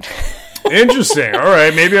 Interesting. All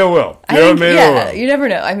right, maybe I will. I will. You never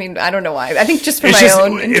know. I mean, I don't know why. I think just for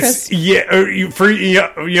own interest. For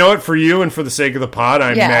you and for the sake of the pod,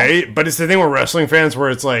 I may. But it's the thing with wrestling fans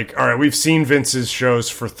where it's like, all right, we've seen Vince's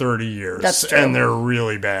shows for 30 years, that's true, and they're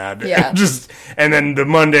really bad. Yeah. And then the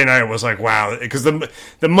Monday night was like, wow, because the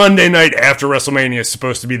Monday night after WrestleMania is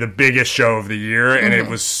supposed to be the biggest show of the year, and it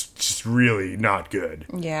was just really not good.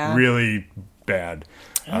 Yeah. Really bad.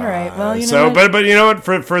 All right. Well, you know. But you know what?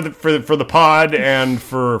 For the pod and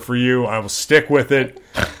for you, I will stick with it,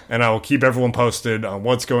 and I will keep everyone posted on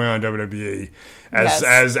what's going on in WWE as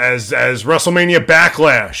WrestleMania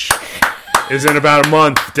Backlash is in about a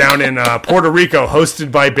month down in Puerto Rico,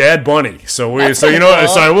 hosted by Bad Bunny. So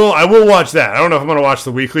I will watch that. I don't know if I'm going to watch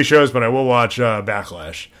the weekly shows, but I will watch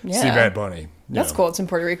Backlash. Yeah. See Bad Bunny. That's cool. It's in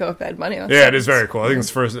Puerto Rico with Bad Bunny. It is very cool. I think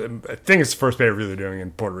it's the first pay-per-view they're doing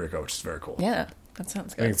in Puerto Rico, which is very cool. Yeah. That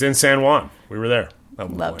sounds good. I think it's in San Juan. We were there.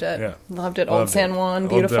 Loved it. Yeah. Loved it. Old San Juan.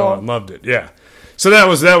 Beautiful. Loved it. Yeah. So that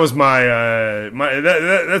was my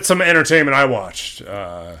that's some entertainment I watched.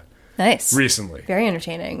 Nice. Recently. Very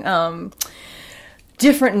entertaining.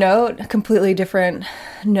 Different note, completely different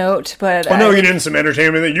note, but... Oh, no, you did some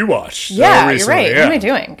entertainment that you watched. Yeah, you're right. Yeah. What am I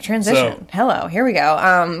doing? Transition. Hello, here we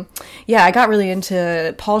go. I got really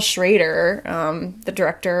into Paul Schrader, the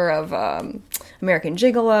director of American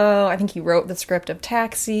Gigolo. I think he wrote the script of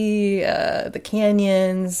Taxi, The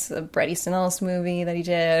Canyons, the Bret Easton Ellis movie that he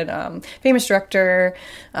did. Famous director.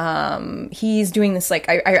 He's doing this, like,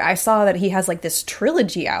 I saw that he has, like, this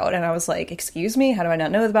trilogy out, and I was like, excuse me, how do I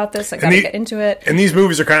not know about this? I gotta get into it. And these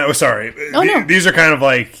movies are kind of, no. These are kind of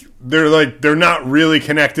like, they're not really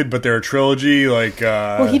connected, but they're a trilogy, like,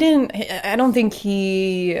 well, I don't think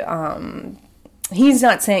he's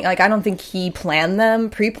not saying, like, I don't think he pre-planned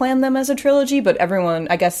them as a trilogy, but everyone,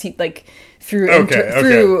 I guess he, like,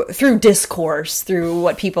 through discourse, through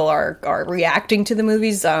what people are reacting to the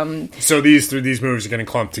movies. So these movies are getting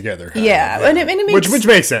clumped together. Yeah, and it makes... Which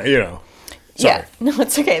makes sense, you know. Sorry. Yeah, no,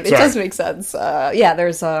 it's okay. It does make sense.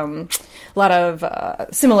 There's a lot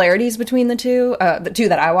of similarities between the two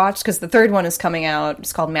that I watched, because the third one is coming out.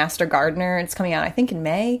 It's called Master Gardener. It's coming out, I think, in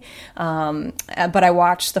May. But I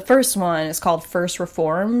watched the first one. It's called First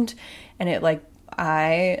Reformed, and it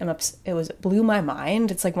blew my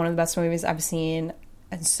mind. It's like one of the best movies I've seen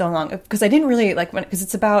in so long, because I didn't really like because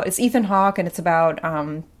it's Ethan Hawke, and it's about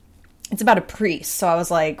a priest. So I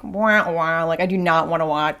was like, wow, like I do not want to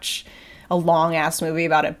watch a long ass movie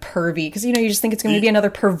about a pervy, because you just think it's going to be another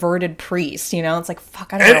perverted priest. It's like,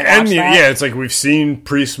 fuck, I don't want to watch that. Yeah, it's like we've seen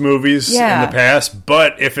priest movies in the past,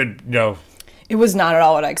 but if it it was not at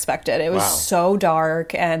all what I expected. It was so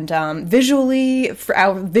dark, and visually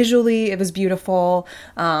it was beautiful.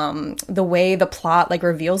 The way the plot like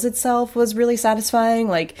reveals itself was really satisfying.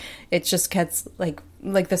 Like it just gets like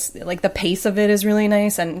this, like the pace of it is really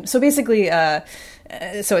nice. And so basically,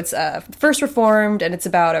 so it's First Reformed, and it's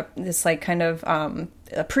about this like kind of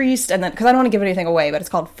a priest, and then, because I don't want to give anything away, but it's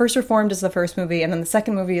called First Reformed is the first movie, and then the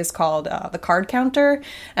second movie is called The Card Counter,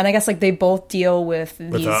 and I guess like they both deal with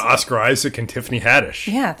these... Oscar Isaac and Tiffany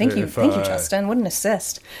Haddish. Yeah, thank you, Justin. What an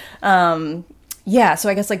assist. Yeah, so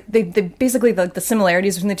I guess like they basically the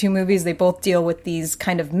similarities between the two movies, they both deal with these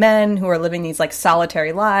kind of men who are living these like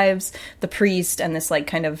solitary lives, the priest, and this like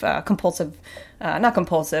kind of compulsive, not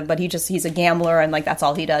compulsive, but he's a gambler, and like that's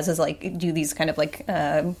all he does is like do these kind of like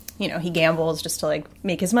he gambles just to like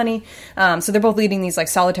make his money. So they're both leading these like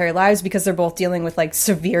solitary lives because they're both dealing with like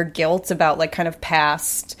severe guilt about like kind of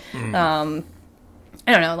past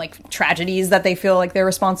I don't know, like tragedies that they feel like they're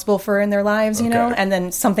responsible for in their lives, and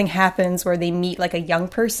then something happens where they meet like a young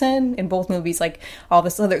person in both movies, like all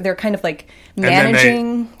this other, they're kind of like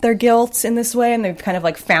managing their guilt in this way, and they've kind of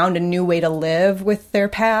like found a new way to live with their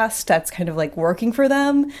past that's kind of like working for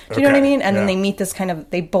them. Do you know what I mean? And then they meet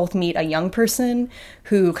they both meet a young person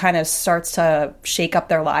who kind of starts to shake up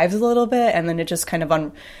their lives a little bit, and then it just kind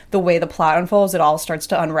of the way the plot unfolds, it all starts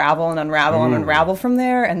to unravel and unravel from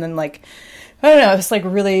there, and then like I don't know, it's like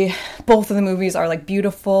really, both of the movies are like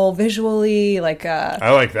beautiful visually, like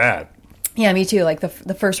I like that. Yeah, me too. Like the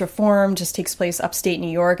First Reformed just takes place upstate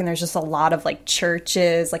New York, and there's just a lot of like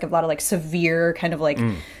churches, like a lot of like severe kind of like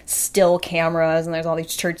still cameras, and there's all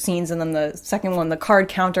these church scenes. And then the second one, The Card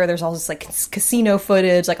Counter, there's all this like casino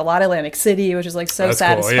footage, like a lot of Atlantic City, which is like so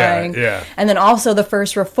satisfying. Cool. Yeah. And then also The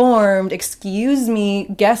First Reformed,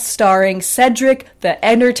 guest starring Cedric the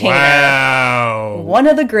Entertainer. Wow. One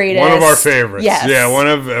of the greatest. One of our favorites. Yes.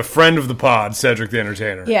 Yeah, a friend of the pod, Cedric the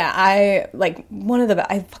Entertainer. Yeah, I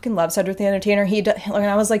fucking love Cedric the Entertainer. When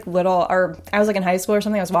I was like little, or I was like in high school or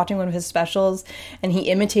something, I was watching one of his specials, and he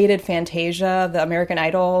imitated Fantasia, the American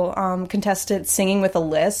Idol contestant, singing with a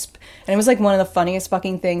lisp, and it was like one of the funniest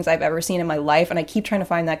fucking things I've ever seen in my life, and I keep trying to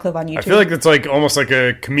find that clip on YouTube. I feel like it's like almost like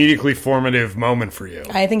a comedically formative moment for you.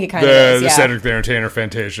 I think it kind of is, the Cedric the Entertainer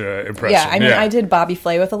Fantasia impression. Yeah, I mean, I did Bobby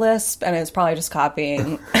Flay with a lisp, and it's probably just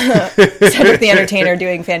copying Cedric the Entertainer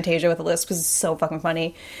doing Fantasia with a lisp, because it's so fucking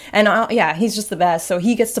funny. And he's just the best. So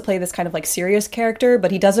he gets to play this kind of like serious character,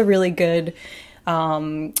 but he does a really good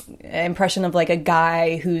impression of like a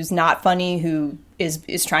guy who's not funny, who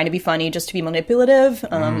is trying to be funny just to be manipulative.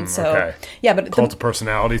 Yeah, but cult of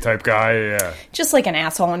personality type guy. Yeah, just like an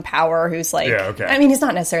asshole in power who's like, I mean, he's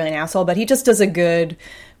not necessarily an asshole, but he just does a good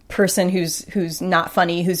person who's not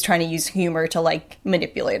funny, who's trying to use humor to like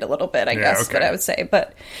manipulate a little bit, I guess what I would say.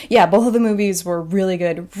 But yeah, both of the movies were really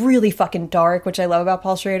good, really fucking dark, which I love about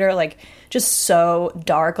Paul Schrader. Like, just so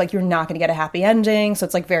dark, like you're not going to get a happy ending, so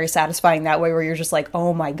it's like very satisfying that way, where you're just like,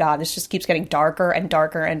 oh my god, this just keeps getting darker and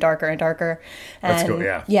darker and darker and darker. And that's cool.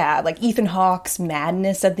 Yeah, like Ethan Hawke's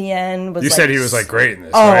madness at the end was, you said he was like great in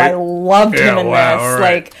this, right? I loved him in this. Right.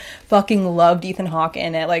 Like, fucking loved Ethan Hawke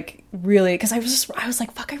in it. Like, really, because I was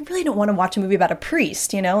like, fuck, I really don't want to watch a movie about a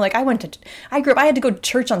priest, you know? Like, I grew up, I had to go to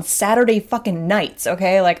church on Saturday fucking nights,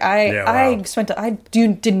 okay? Like, I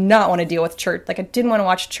did not want to deal with church. Like, I didn't want to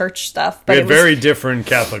watch church stuff. But we had very different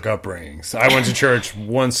Catholic upbringings. I went to church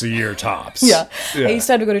once a year tops. Yeah. I used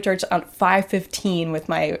to have to go to church on 5:15 with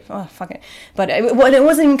my, but it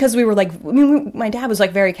wasn't even because we were like, my dad was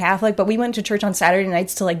like very Catholic, but we went to church on Saturday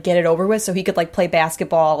nights to like get it over with so he could like play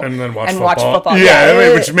basketball and then watch football.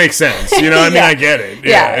 Yeah, which makes sense. You know, I mean, I get it.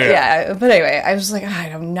 Yeah. But anyway, I was like, I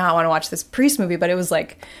do not want to watch this priest movie, but it was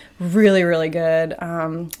like really, really good.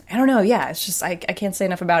 I don't know. Yeah, it's just, I can't say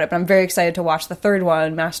enough about it, but I'm very excited to watch the third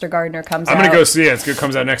one. Master Gardener comes out. I'm going to go see it. It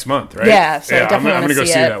comes out next month, right? Yeah, so definitely I'm going to go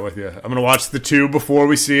see that with you. I'm going to watch the 2 before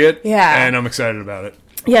we see it. Yeah. And I'm excited about it.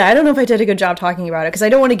 Yeah, I don't know if I did a good job talking about it, because I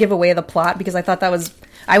don't want to give away the plot, because I thought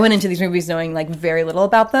I went into these movies knowing like very little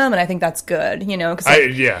about them, and I think that's good, you know, because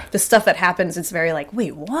the stuff that happens, it's very like,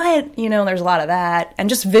 wait, what? You know, there's a lot of that, and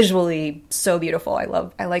just visually so beautiful.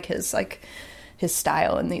 I like his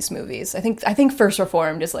style in these movies. I think First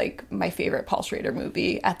Reformed is like my favorite Paul Schrader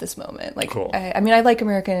movie at this moment. Like, cool. I mean, I like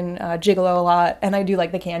American Gigolo a lot, and I do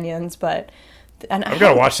like The Canyons, but I've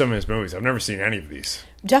got to watch some of his movies. I've never seen any of these.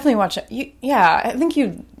 Definitely watch it. I think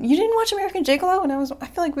you didn't watch American Gigolo, and I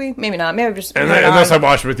feel like maybe not. Maybe just unless I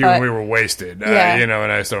watched it with you when we were wasted, you know,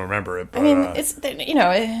 and I just don't remember it. But, I mean, it's you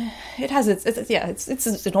know, it has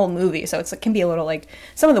it's an old movie, so it can be a little like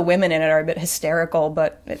some of the women in it are a bit hysterical,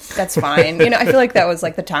 but that's fine. You know, I feel like that was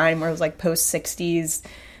like the time where it was like post 60s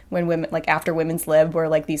when women, like after women's lib, where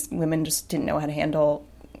like these women just didn't know how to handle.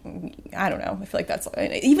 I don't know. I feel like that's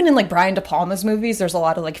even in like Brian De Palma's movies. There's a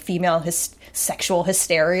lot of like female sexual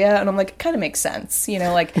hysteria, and I'm like, it kind of makes sense, you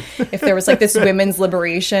know. Like if there was like this women's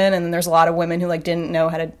liberation, and then there's a lot of women who like didn't know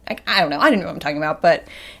how to. Like, I don't know. I didn't know what I'm talking about, but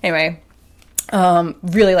anyway,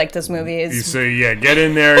 really like this movie. You say, get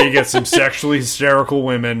in there. You get some sexually hysterical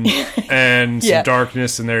women and some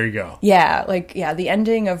darkness, and there you go. Yeah, the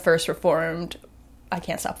ending of First Reformed. I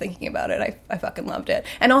can't stop thinking about it. I fucking loved it.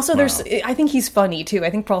 And also I think he's funny too. I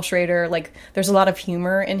think Paul Schrader, like, there's a lot of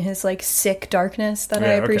humor in his like sick darkness that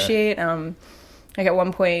I appreciate. Okay. Like at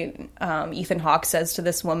one point, Ethan Hawke says to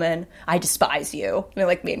this woman, "I despise you," and it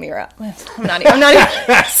like made me laugh. I'm not even.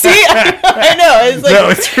 See, I know. It's like, no,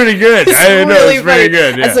 it's pretty good. It's pretty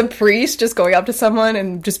good. Yeah. As a priest, just going up to someone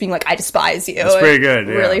and just being like, "I despise you." It's pretty good.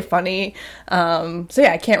 Yeah. Really funny. So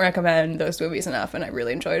yeah, I can't recommend those movies enough, and I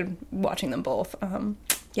really enjoyed watching them both.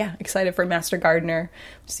 Excited for Master Gardener.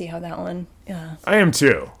 See how that one. Yeah, I am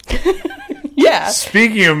too. Yeah.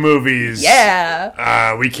 Speaking of movies,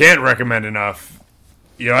 we can't recommend enough.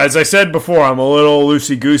 You know, as I said before, I'm a little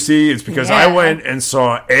loosey-goosey. It's because I went and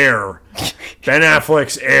saw Air, Ben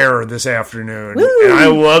Affleck's Air, this afternoon. Woo! And I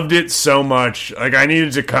loved it so much. Like, I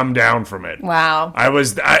needed to come down from it. Wow. I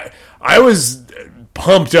was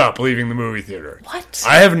pumped up leaving the movie theater. What?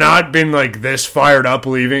 I have not been, like, this fired up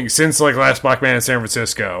leaving since, like, last Black Man in San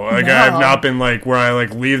Francisco. Like, I have not been, like, where I,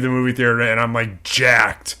 like, leave the movie theater and I'm, like,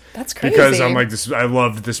 jacked. That's crazy. Because I'm, like, I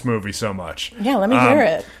loved this movie so much. Yeah, let me hear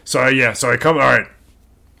it. So I come... All right.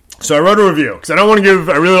 So I wrote a review because I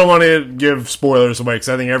really don't want to give spoilers away because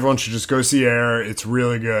I think everyone should just go see Air. It's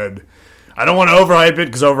really good. I don't want to overhype it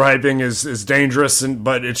because overhyping is dangerous,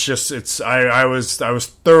 but I was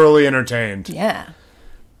thoroughly entertained. Yeah.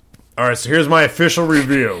 All right, so here's my official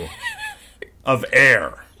review of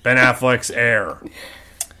Air, Ben Affleck's Air.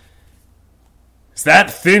 Is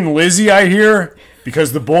that Thin Lizzy I hear?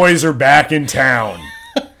 Because the boys are back in town.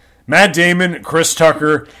 Matt Damon, Chris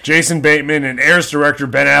Tucker, Jason Bateman, and Air's director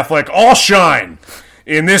Ben Affleck all shine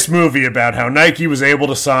in this movie about how Nike was able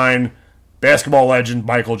to sign basketball legend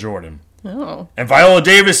Michael Jordan. Oh. And Viola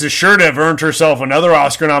Davis is sure to have earned herself another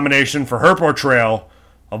Oscar nomination for her portrayal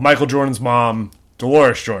of Michael Jordan's mom,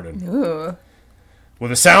 Dolores Jordan. Ooh.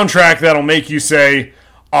 With a soundtrack that'll make you say,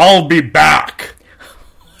 "I'll be back."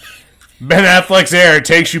 Ben Affleck's Air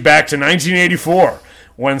takes you back to 1984.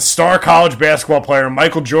 When star college basketball player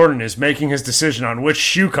Michael Jordan is making his decision on which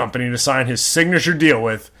shoe company to sign his signature deal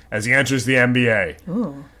with as he enters the NBA.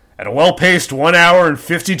 Ooh. At a well-paced 1 hour and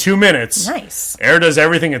 52 minutes, nice. Air does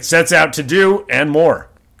everything it sets out to do and more.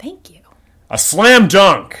 Thank you. A slam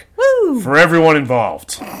dunk Woo. For everyone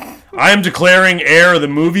involved. I am declaring Air the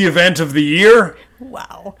movie event of the year.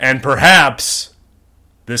 Wow. And perhaps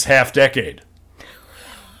this half-decade.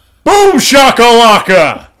 Boom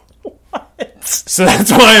shakalaka! So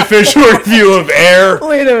that's my official review of Air.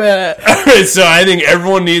 Wait a minute. All right, so I think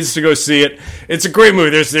everyone needs to go see it. It's a great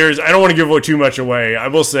movie. There's I don't want to give too much away. I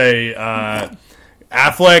will say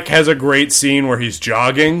Affleck has a great scene where he's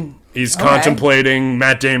jogging. He's contemplating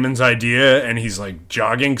Matt Damon's idea, and he's like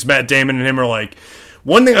jogging because Matt Damon and him are like,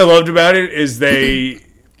 one thing I loved about it is it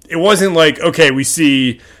wasn't like, okay, we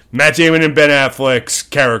see Matt Damon and Ben Affleck's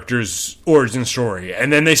character's origin story,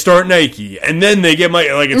 and then they start Nike, and then they get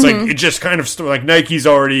it's like, it just kind of, like, Nike's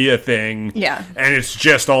already a thing, and it's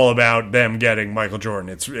just all about them getting Michael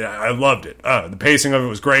Jordan. I loved it. The pacing of it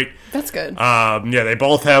was great. That's good. They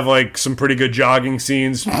both have, like, some pretty good jogging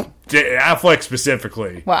scenes. Affleck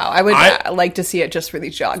specifically. Wow, I would like to see it just for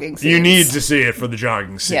these jogging scenes. You need to see it for the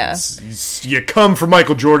jogging scenes. You come for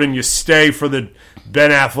Michael Jordan, you stay for the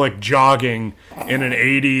Ben Affleck jogging in an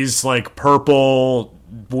 80s, like, purple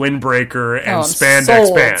windbreaker and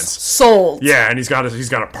spandex pants. Sold. Yeah, and he's got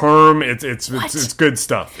a perm. It's good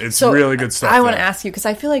stuff. It's really good stuff. I want to ask you, because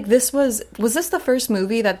I feel like this was this the first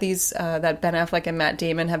movie that that Ben Affleck and Matt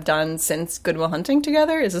Damon have done since Good Will Hunting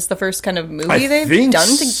together? Is this the first kind of movie they've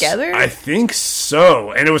done together? I think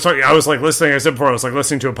so. And it was like, I was like listening, I said before, I was like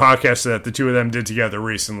listening to a podcast that the two of them did together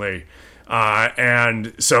recently.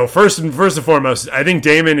 And so first and foremost, I think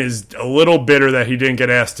Damon is a little bitter that he didn't get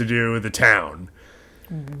asked to do The Town.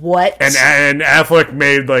 What? And Affleck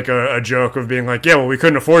made like a joke of being like, yeah, well, we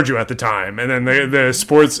couldn't afford you at the time. And then the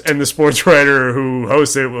sports writer who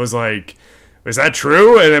hosts it was like, is that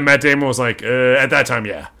true? And then Matt Damon was like, at that time,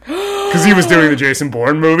 yeah. Because he was doing the Jason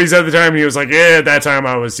Bourne movies at the time, and he was like, yeah, at that time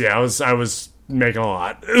I was making a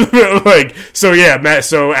lot. So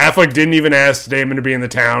Affleck didn't even ask Damon to be in The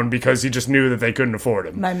Town because he just knew that they couldn't afford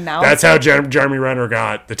him. That's how Jeremy Renner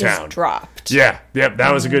got The Town. Dropped. Yeah,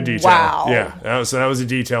 that was a good detail. Wow. Yeah, that was a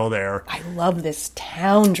detail there. I love this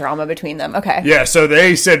town drama between them. Okay. Yeah, so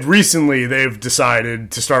they said recently they've decided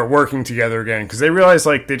to start working together again because they realize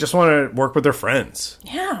like they just want to work with their friends.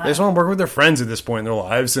 Yeah. They just want to work with their friends at this point in their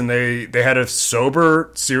lives, and they had a sober,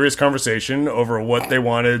 serious conversation over what they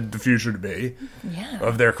wanted the future to be. Yeah.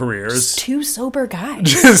 Of their careers. Just two sober guys.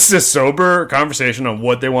 Just a sober conversation on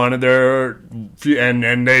what they wanted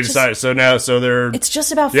and they decided. So they're... It's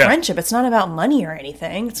just about friendship. It's not about money or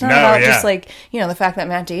anything. It's not about just like, the fact that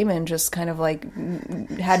Matt Damon just kind of like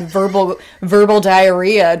had verbal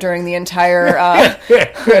diarrhea during the entire,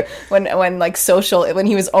 when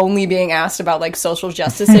he was only being asked about like social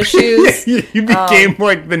justice issues. He became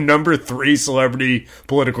like the number 3 celebrity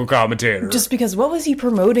political commentator. Just because, what was he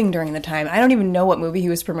promoting during the time? I don't even know what movie he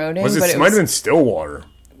was promoting. It might have been Stillwater.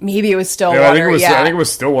 Maybe it was Stillwater. I think it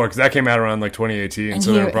was Stillwater because that came out around like 2018.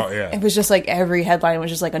 And it was just like every headline was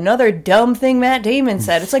just like another dumb thing Matt Damon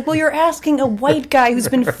said. It's like, well, you're asking a white guy who's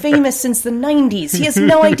been famous since the 90s. He has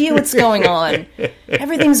no idea what's going on.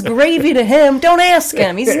 Everything's gravy to him. Don't ask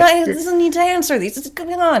him. He doesn't need to answer these. It's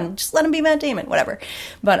going on. Just let him be Matt Damon. Whatever.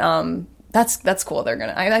 But that's cool. They're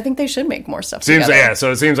gonna. I think they should make more stuff. Together.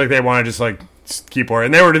 So it seems like they want to just like keep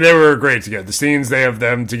working. And they were great together. The scenes they have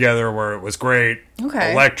them together was great.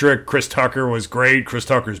 Okay. Electric. Chris Tucker was great. Chris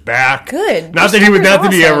Tucker's back. Good. Not that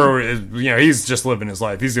he ever, he's just living his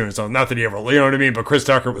life. He's doing his own. Not that he ever, you know what I mean? But Chris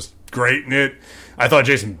Tucker was great in it. I thought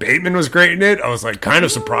Jason Bateman was great in it. I was like kind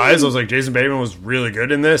of surprised. I was like, Jason Bateman was really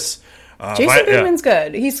good in this. Jason Bateman's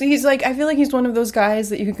good. He's like, I feel like he's one of those guys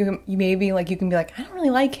that you can be like, I don't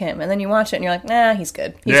really like him, and then you watch it and you're like, nah, he's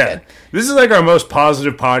good. He's good. This is like our most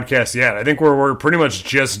positive podcast yet. I think we're pretty much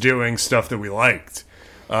just doing stuff that we liked.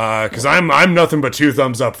 Because I'm nothing but 2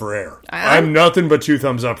 thumbs up for Air. I'm nothing but 2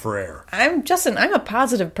 thumbs up for Air. I'm a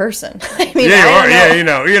positive person. I mean,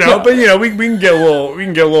 but we can get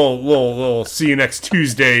a little see you next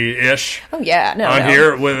Tuesday ish. Oh yeah,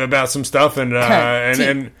 here about some stuff and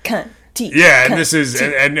this is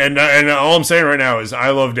and all I'm saying right now is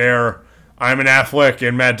I loved Air. I'm an Affleck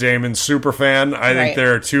and Matt Damon super fan. I think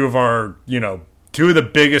they're two of the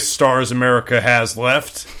biggest stars America has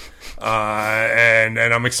left. And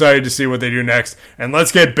I'm excited to see what they do next. And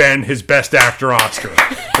let's get Ben his Best Actor Oscar.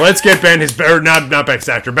 Let's get Ben his not Best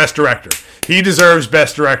Actor, Best Director. He deserves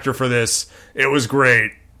Best Director for this. It was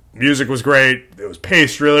great. Music was great. It was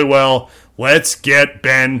paced really well. Let's get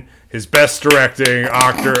Ben his Best Directing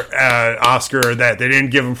Oscar that they didn't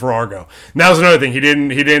give him for Argo. And that was another thing. He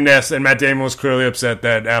didn't ask, and Matt Damon was clearly upset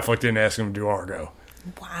that Affleck didn't ask him to do Argo.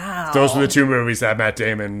 Wow. Those were the 2 movies that Matt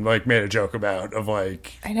Damon made a joke about of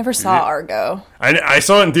like. I never saw Argo. I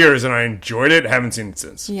saw it in theaters and I enjoyed it. Haven't seen it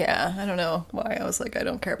since. Yeah, I don't know why I was like, I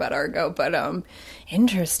don't care about Argo, but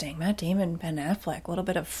interesting. Matt Damon, Ben Affleck, a little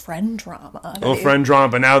bit of friend drama. Friend drama,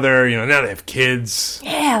 but now now they have kids.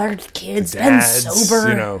 Yeah, they're kids. Ben's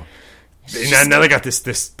sober. Now they got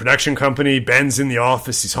this production company. Ben's in the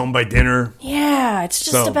office. He's home by dinner. Yeah, it's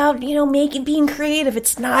just about, being creative.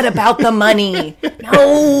 It's not about the money.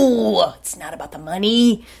 No, it's not about the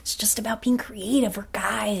money. It's just about being creative. We're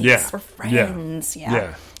guys. Yeah. We're friends.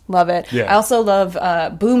 Yeah. Love it. Yeah. I also love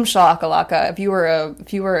Boom Shakalaka. If you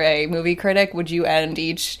were a movie critic, would you end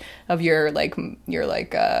each of your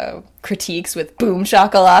critiques with Boom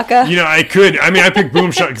Shakalaka? You know, I could. I mean, I picked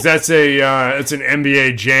Boom Shak because that's it's an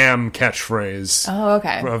NBA Jam catchphrase. Oh,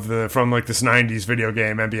 okay. From like this '90s video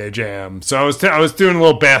game NBA Jam. So I was doing a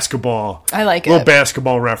little basketball. I like little it.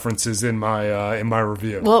 basketball references in my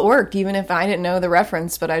review. Well, it worked, even if I didn't know the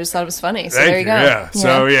reference, but I just thought it was funny. So there you go. Yeah.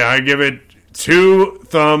 So yeah, I give it 2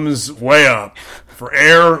 thumbs way up for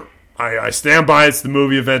Air. I stand by it's the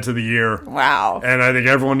movie event of the year. Wow. And I think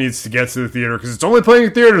everyone needs to get to the theater because it's only playing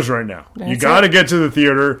in theaters right now. You got to get to the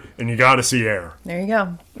theater and you got to see Air. There you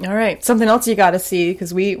go. All right. Something else you got to see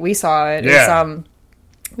because we saw it. Yeah. Is,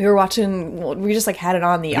 we were watching, we just like had it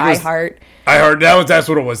on the iHeart. That's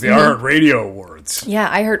what it was, the iHeart Radio Awards. Yeah,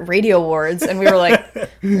 iHeart Radio Awards. And we were like,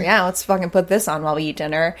 yeah, let's fucking put this on while we eat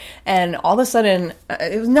dinner. And all of a sudden,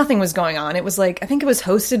 nothing was going on. It was like, I think it was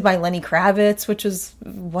hosted by Lenny Kravitz, which was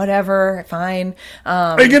whatever, fine.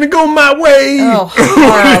 Are you going to go my way? Oh,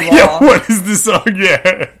 horrible. Yeah, what is the song?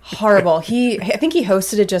 Yeah. Horrible. I think he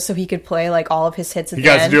hosted it just so he could play like all of his hits at the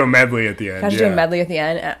end. He got to do a medley at the end. Got to do a medley at the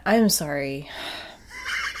end. I'm sorry.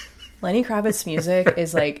 Lenny Kravitz's music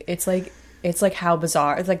is like, it's like How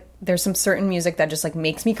Bizarre. It's like there's some certain music that just like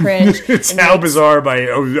makes me cringe. It's How Bizarre by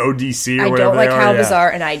ODC or whatever. I don't like How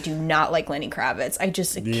Bizarre, and I do not like Lenny Kravitz. I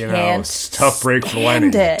just can't. It's tough break for Lenny.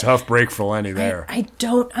 Tough break for Lenny there.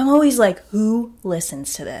 I'm always like, who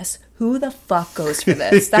listens to this? Who the fuck goes for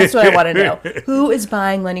this? That's what I want to know. Who is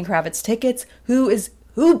buying Lenny Kravitz tickets? Who is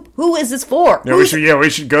this for? Yeah, we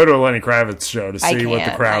should go to a Lenny Kravitz show to see what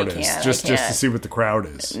the crowd is. Just to see what the crowd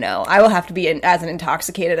is. No, I will have to be as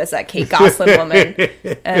intoxicated as that Kate Gosselin woman.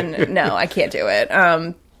 And no, I can't do it.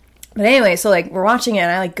 But anyway, so like we're watching it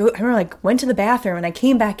and I remember went to the bathroom and I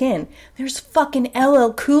came back in. There's fucking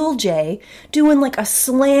LL Cool J doing like a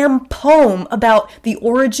slam poem about the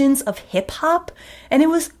origins of hip hop, and it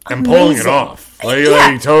was amazing. And pulling it off.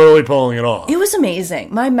 Like totally pulling it off. It was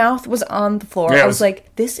amazing. My mouth was on the floor. I was like,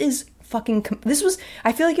 I feel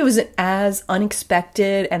like it was an as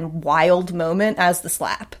unexpected and wild moment as the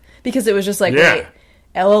slap, because it was just like, wait,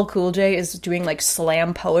 LL Cool J is doing like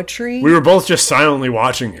slam poetry. We were both just silently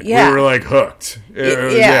watching it. Yeah. We were like hooked.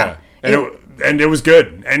 And it was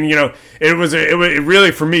good. And you know, it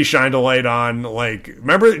really for me shined a light on like,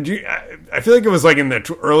 remember? I feel like it was like in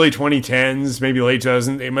the early 2010s, maybe late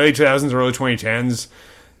 2000s, early 2010s.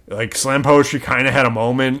 Like slam poetry kind of had a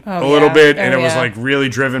moment a little bit, and it was like really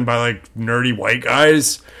driven by like nerdy white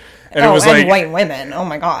guys. And it was like white women. Oh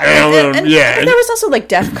my god! And there was also like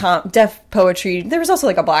deaf poetry. There was also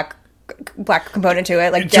like a black component to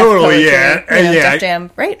it, like Def totally, poetry, Def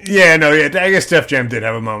Jam, right? Yeah, no, yeah. I guess Def Jam did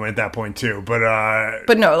have a moment at that point too, but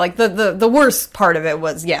no, like the worst part of it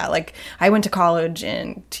was like I went to college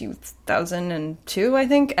in 2002, I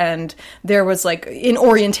think, and there was like in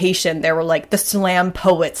orientation there were like the slam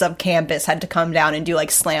poets of campus had to come down and do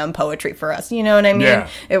like slam poetry for us. You know what I mean? Yeah.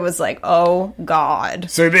 It was like, oh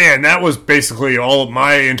god. So man, that was basically all of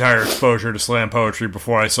my entire exposure to slam poetry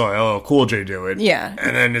before I saw LL Cool J do it. Yeah,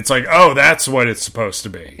 and then it's like, oh, that's what it's supposed to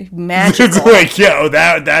be. Magical. It's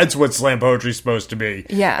like, that's what slam poetry's supposed to be.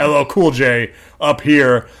 Yeah, LL Cool J up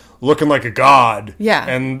here looking like a god. Yeah,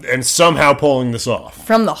 and somehow pulling this off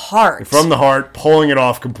from the heart, pulling it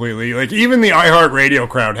off completely. Like even the iHeart Radio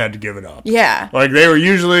crowd had to give it up. Yeah, like they were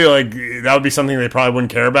usually like that would be something they probably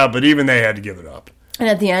wouldn't care about, but even they had to give it up. And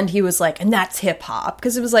at the end, he was like, and that's hip hop.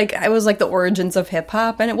 Because it was like the origins of hip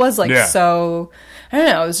hop. And it was like, so, I don't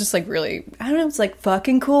know. It was just like really, I don't know. It's like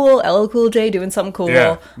fucking cool. LL Cool J doing something cool.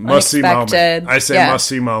 Yeah. Must see moment. I say must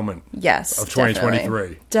see moment. Yes. Of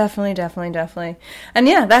 2023. Definitely. And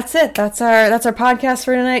yeah, that's it. That's our podcast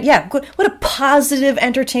for tonight. Yeah. What a positive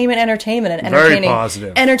entertainment and entertaining. Very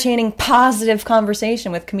positive. Entertaining, positive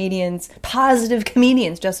conversation with positive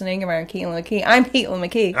comedians, Justin Angermeyer and Caitlin McKee. I'm Caitlin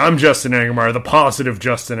McKee. I'm Justin Angermeyer, the positive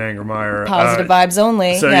Justin Angermeyer. Positive vibes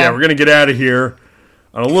only. So yeah, we're going to get out of here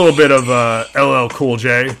on a little bit of LL Cool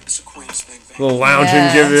J. A little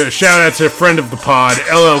lounging. Give a shout out to a friend of the pod,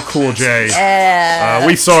 LL Cool J. Yeah.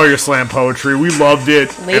 We saw your slam poetry. We loved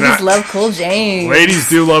it. Ladies love Cool James. Ladies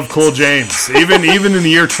do love Cool James. Even in the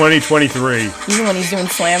year 2023. Even when he's doing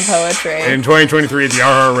slam poetry. In 2023 at the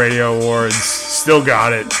iHeart Radio Awards. Still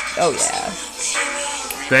got it. Oh yeah.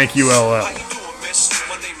 Thank you, LL.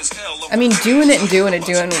 I mean, doing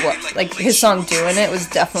what, like, his song Doing It was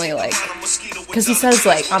definitely, like, because he says,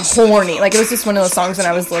 like, I'm horny. Like, it was just one of those songs when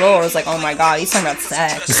I was little where I was like, oh my god, he's talking about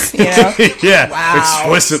sex, you know? Yeah, wow.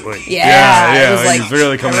 Explicitly. Yeah. It was like, he's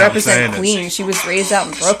really coming I out and saying represent Queen. She was raised out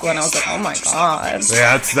in Brooklyn. I was like, oh my god.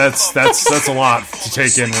 Yeah, that's a lot to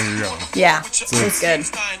take in when you're young. Yeah, it was good.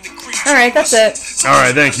 Alright, that's it.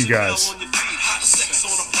 Alright, thank you guys.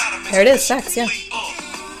 There it is, sex, yeah.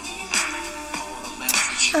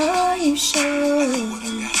 Are you sure?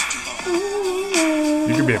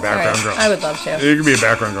 You could be a background girl. I would love to. You could be a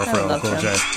background girl for I would LL Cool love J. to.